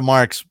had to get to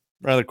Mark's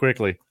rather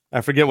quickly.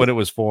 I forget what it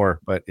was for,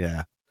 but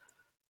yeah.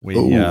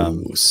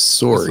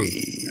 Sorry.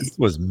 This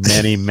was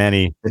many,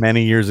 many,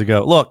 many years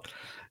ago. Look,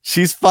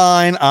 she's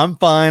fine. I'm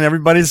fine.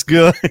 Everybody's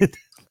good.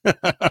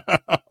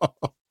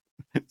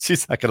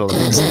 She's not going to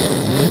listen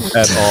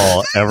at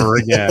all ever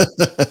again.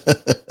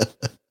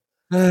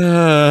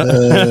 Yeah,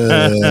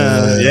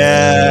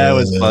 it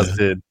was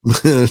busted.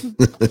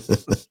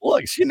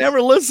 Look, she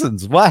never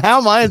listens. Why? How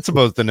am I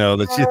supposed to know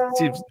that she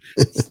was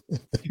listening?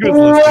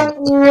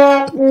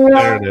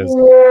 There it is.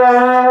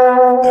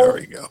 There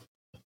we go.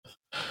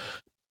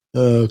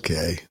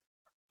 Okay.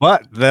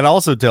 But that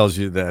also tells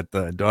you that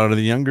the daughter of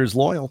the younger is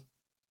loyal.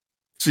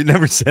 She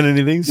never said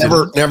anything.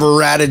 Never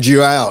ratted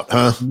you out,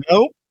 huh?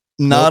 Nope.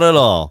 Not at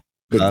all.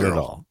 Good not girl. at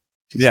all.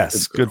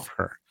 Yes, good for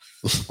her.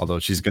 Although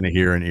she's going to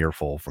hear an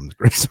earful from the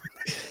grace.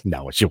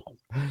 No, she won't.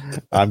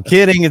 I'm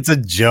kidding. It's a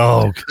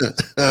joke.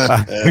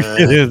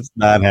 It is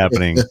not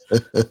happening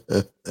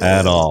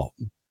at all.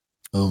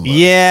 Oh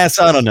yes,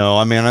 I don't know.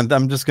 I mean,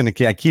 I'm just going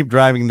to keep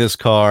driving this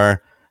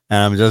car, and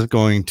I'm just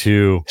going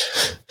to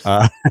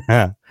drive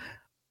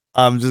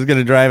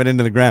it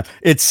into the ground.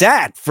 It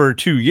sat for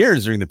 2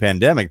 years during the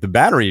pandemic. The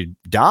battery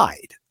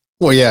died.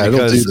 Well, yeah,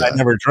 because I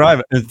never drive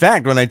it. In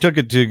fact, when I took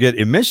it to get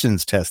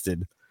emissions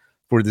tested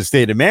for the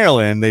state of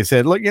Maryland, they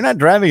said, look, you're not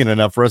driving it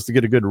enough for us to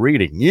get a good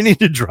reading. You need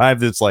to drive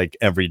this like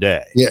every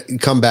day. Yeah,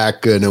 come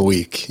back in a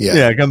week.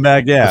 Yeah, come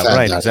back. Yeah,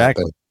 right,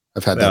 exactly.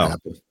 I've had that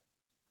happen.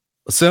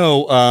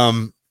 So,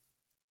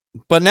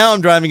 but now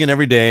I'm driving it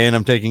every day and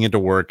I'm taking it to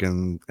work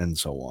and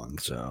so on.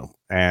 So,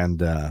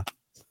 and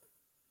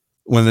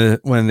when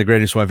the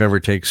greatest wife ever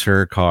takes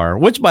her car,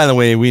 which by the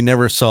way, I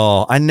never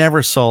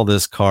saw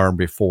this car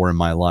before in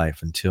my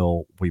life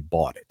until we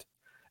bought it.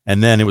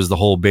 And then it was the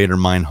whole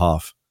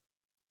Bader-Meinhof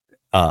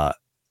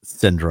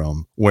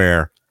syndrome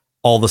where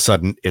all of a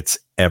sudden it's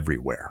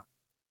everywhere.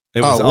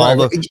 It was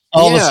all of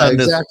a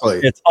sudden exactly.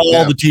 It's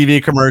all the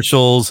TV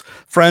commercials.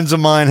 Friends of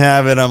mine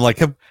have it. I'm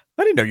like, I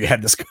didn't know you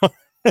had this car.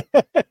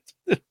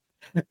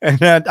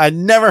 And I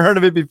never heard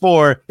of it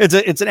before. It's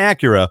an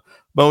Acura,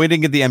 but we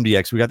didn't get the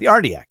MDX. We got the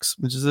RDX,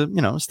 which is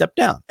a step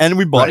down, and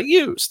we bought it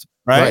used.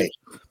 Right.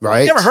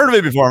 Never heard of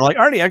it before. I'm like,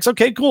 RDX.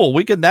 Okay,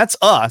 cool. That's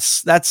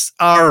us. That's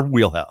our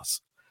wheelhouse.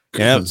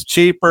 It's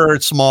cheaper.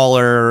 It's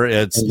smaller.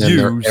 It's used.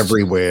 They're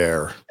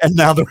everywhere. And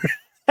now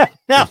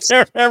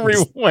they're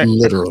everywhere.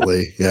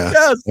 Literally. Yeah.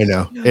 Yes. I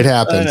know. It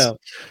happens. So,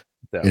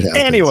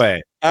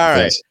 anyway. All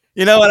right. Yes.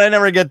 You know what? I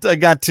never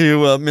got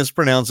to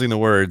mispronouncing the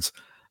words.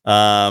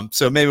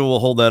 So maybe we'll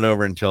hold that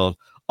over until.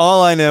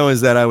 All I know is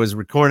that I was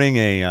recording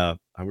a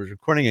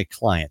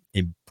client,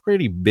 a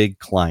pretty big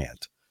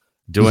client,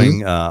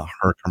 doing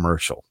her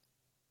commercial.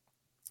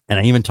 And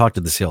I even talked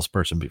to the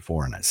salesperson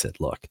before, and I said,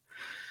 "Look,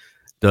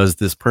 does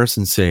this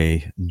person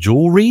say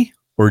jewelry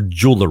or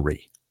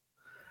jewelry?"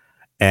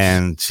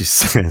 And she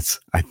says,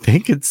 I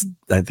think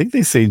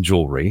they say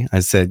jewelry.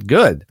 I said,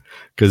 good.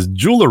 because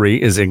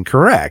jewelry is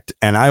incorrect.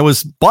 And I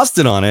was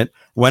busted on it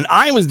when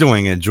I was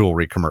doing a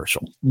jewelry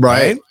commercial.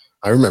 Right.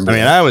 I remember. I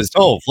mean, I was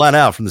told flat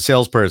out from the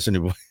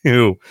salesperson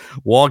who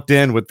walked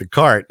in with the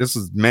cart. This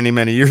was many,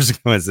 many years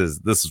ago. It says,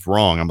 this is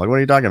wrong. I'm like, what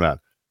are you talking about?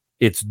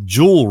 It's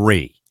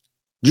jewelry.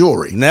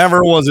 Jewelry.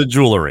 Never was a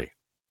jewelry.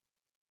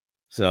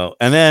 So,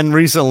 and then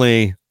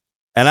recently,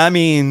 and I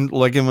mean,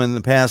 like in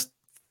the past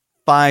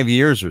 5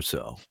 years or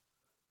so,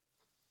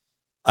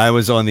 I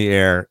was on the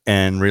air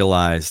and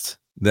realized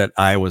that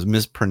I was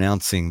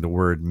mispronouncing the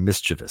word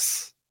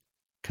mischievous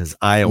because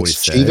I always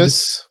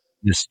mischievous? said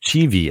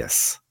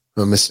mischievous.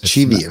 Oh,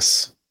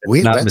 mischievous.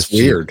 It's not That's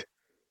mischievous. weird.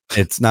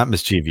 It's not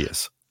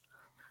mischievous.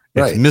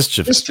 It's Right.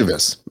 mischievous.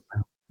 Mischievous.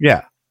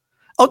 Yeah.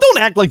 Oh, don't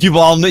act like you've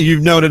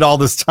known it all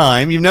this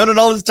time. You've known it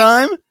all this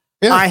time?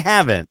 Yeah. I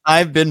haven't.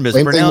 I've been Same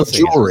thing with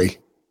mispronouncing jewelry. it.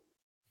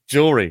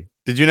 Jewelry.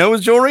 Did you know it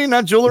was jewelry,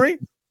 not jewelry?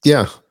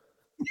 Yeah.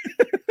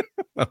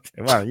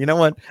 Okay. Well, you know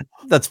what?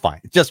 That's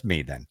fine. Just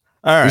me then.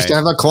 All right. We used to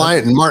have a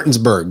client in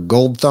Martinsburg,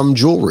 Gold Thumb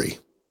Jewelry.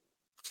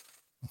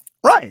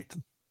 Right.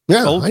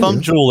 Yeah. Old I Thumb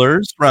knew.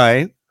 Jewelers.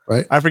 Right.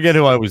 Right. I forget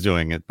who I was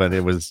doing it, but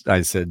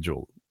I said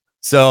jewelry.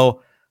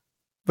 So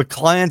the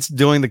client's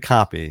doing the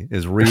copy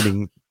is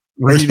reading.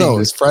 No,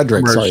 it's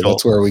Frederick. Sorry, commercial.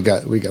 that's where we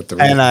got the.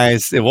 And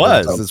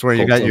that's where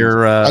you got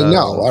your. I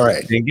know. All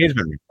right. The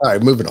engagement ring. All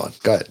right, moving on.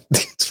 Go ahead.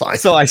 It's fine.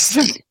 So I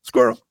said,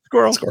 squirrel.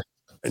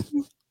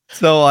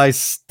 So I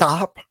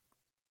stop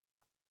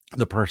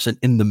the person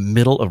in the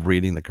middle of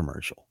reading the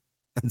commercial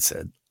and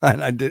said,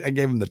 and I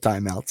gave him the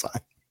timeout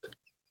sign.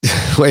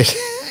 Wait,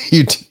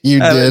 you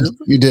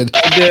did.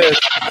 I did.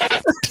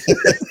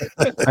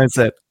 I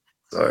said,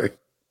 Sorry.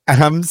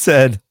 I'm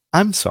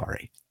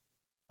sorry.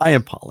 I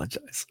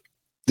apologize.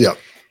 Yeah.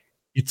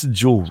 It's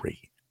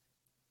jewelry,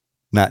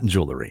 not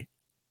jewelry.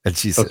 And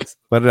she says,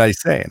 What did I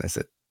say? And I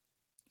said,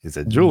 he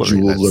said jewelry.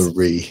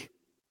 Jewelry.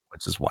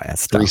 Which is why I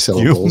stopped 3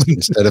 syllables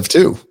instead of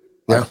 2.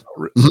 Yeah.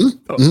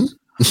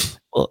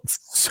 Well, it's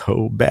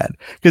so bad.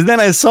 Because then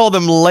I saw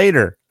them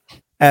later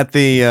at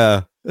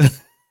the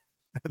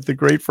at the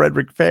Great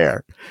Frederick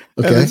Fair.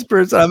 Okay. And this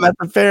person, I'm at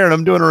the fair and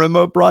I'm doing a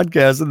remote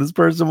broadcast, and this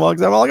person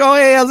walks up. I'm like, oh,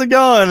 hey, how's it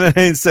going? And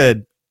he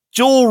said,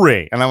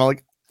 jewelry. And I'm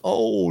like,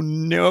 oh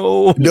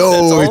no.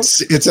 No,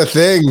 it's a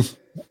thing.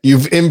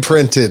 You've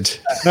imprinted.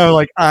 And I'm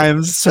like,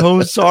 I'm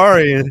so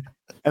sorry.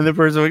 And the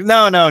person was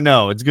like,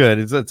 no, it's good.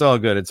 It's all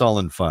good. It's all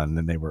in fun.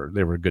 And they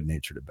were good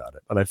natured about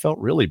it. But I felt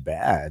really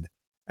bad.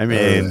 I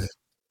mean,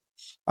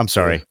 I'm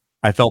sorry.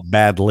 I felt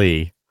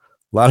badly.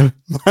 A lot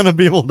of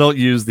people don't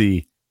use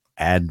the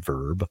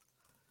adverb,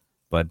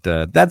 but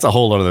that's a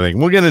whole other thing.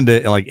 We'll get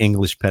into like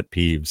English pet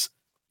peeves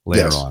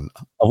later on,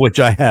 of which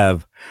I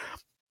have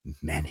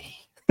many.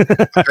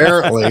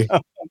 Apparently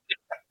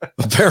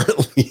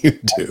you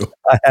do.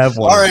 I have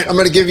one. All right, I'm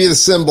going to give you the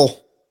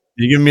symbol.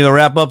 You giving me the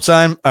wrap up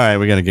sign? All right,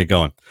 we're gonna get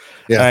going.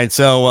 Yeah. All right.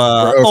 So,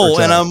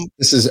 and I'm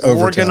this is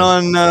working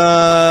overtime.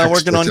 on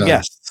Extra time.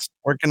 guests.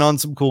 Working on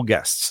some cool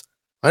guests.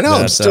 I know.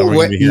 I'm still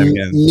waiting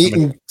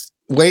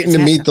to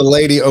meet the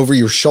lady over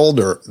your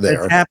shoulder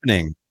there. It's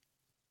happening.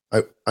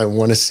 I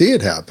want to see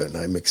it happen.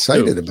 I'm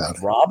excited about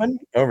it. Robin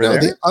over there.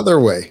 The other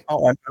way.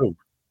 Oh, I'm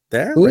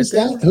there. Who is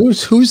that?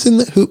 Who's in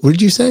the? Who? What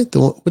did you say?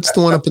 What's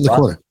the one up in the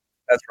corner?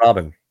 That's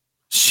Robin.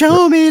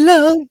 Show me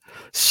love.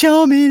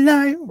 Show me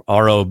life.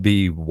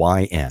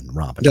 ROBYN.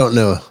 Robin. Don't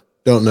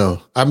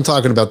know. I'm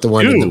talking about the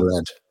one in the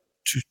red.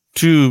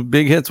 Two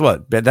big hits.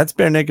 What? That's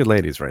Bare Naked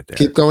Ladies right there.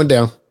 Keep going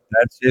down.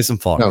 That's Jason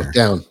Faulkner.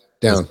 No,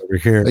 down. Over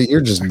here.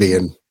 You're just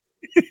being.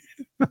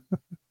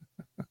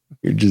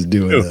 You're just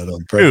doing that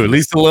on purpose. Who?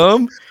 Lisa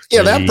Loeb?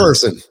 Yeah, that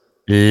person.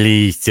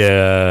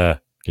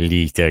 Lisa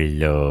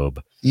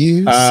Loeb.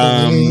 You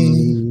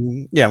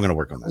say, yeah, I'm going to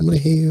work on that. I'm going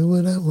to hear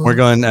what I want. We're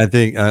going. I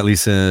think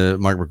Lisa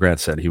Mark McGrath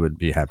said he would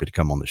be happy to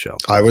come on the show.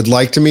 I would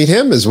like to meet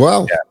him as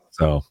well. Yeah,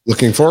 so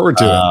looking forward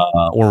to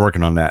it. We're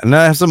working on that, and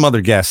I have some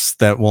other guests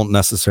that won't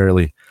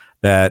necessarily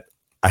that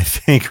I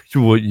think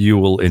you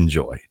will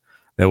enjoy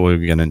that we'll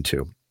get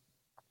into.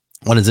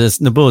 What is this?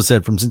 Naboo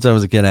said, from since I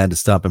was a kid, I had to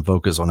stop and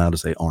focus on how to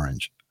say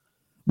orange.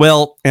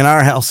 Well, in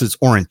our house, it's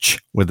orange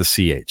with a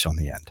CH on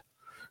the end.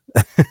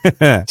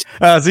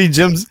 See,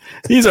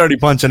 he's already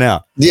punching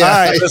out.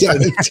 Yeah, right,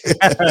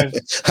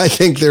 I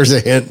think there's a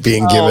hint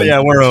being given. Oh,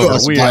 yeah, we're over.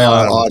 We by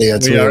are our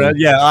audience.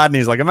 Yeah,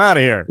 Odney's like, I'm out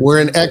of here. We're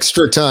in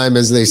extra time,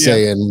 as they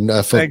say in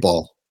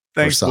football.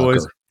 Thanks, or soccer.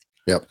 boys.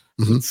 Yep.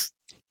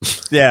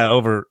 Mm-hmm. Yeah,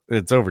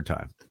 it's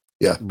overtime.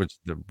 Yeah, which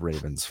the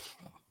Ravens.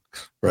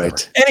 Right.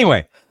 Whatever.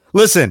 Anyway,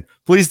 listen.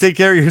 Please take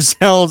care of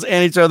yourselves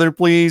and each other.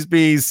 Please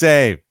be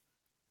safe.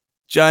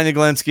 John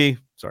Yaglensky.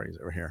 Sorry, he's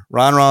over here.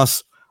 Ron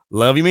Ross.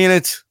 Love you, mean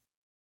it.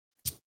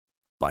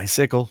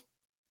 Bicycle.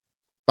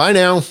 Bye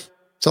now.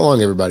 So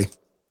long, everybody.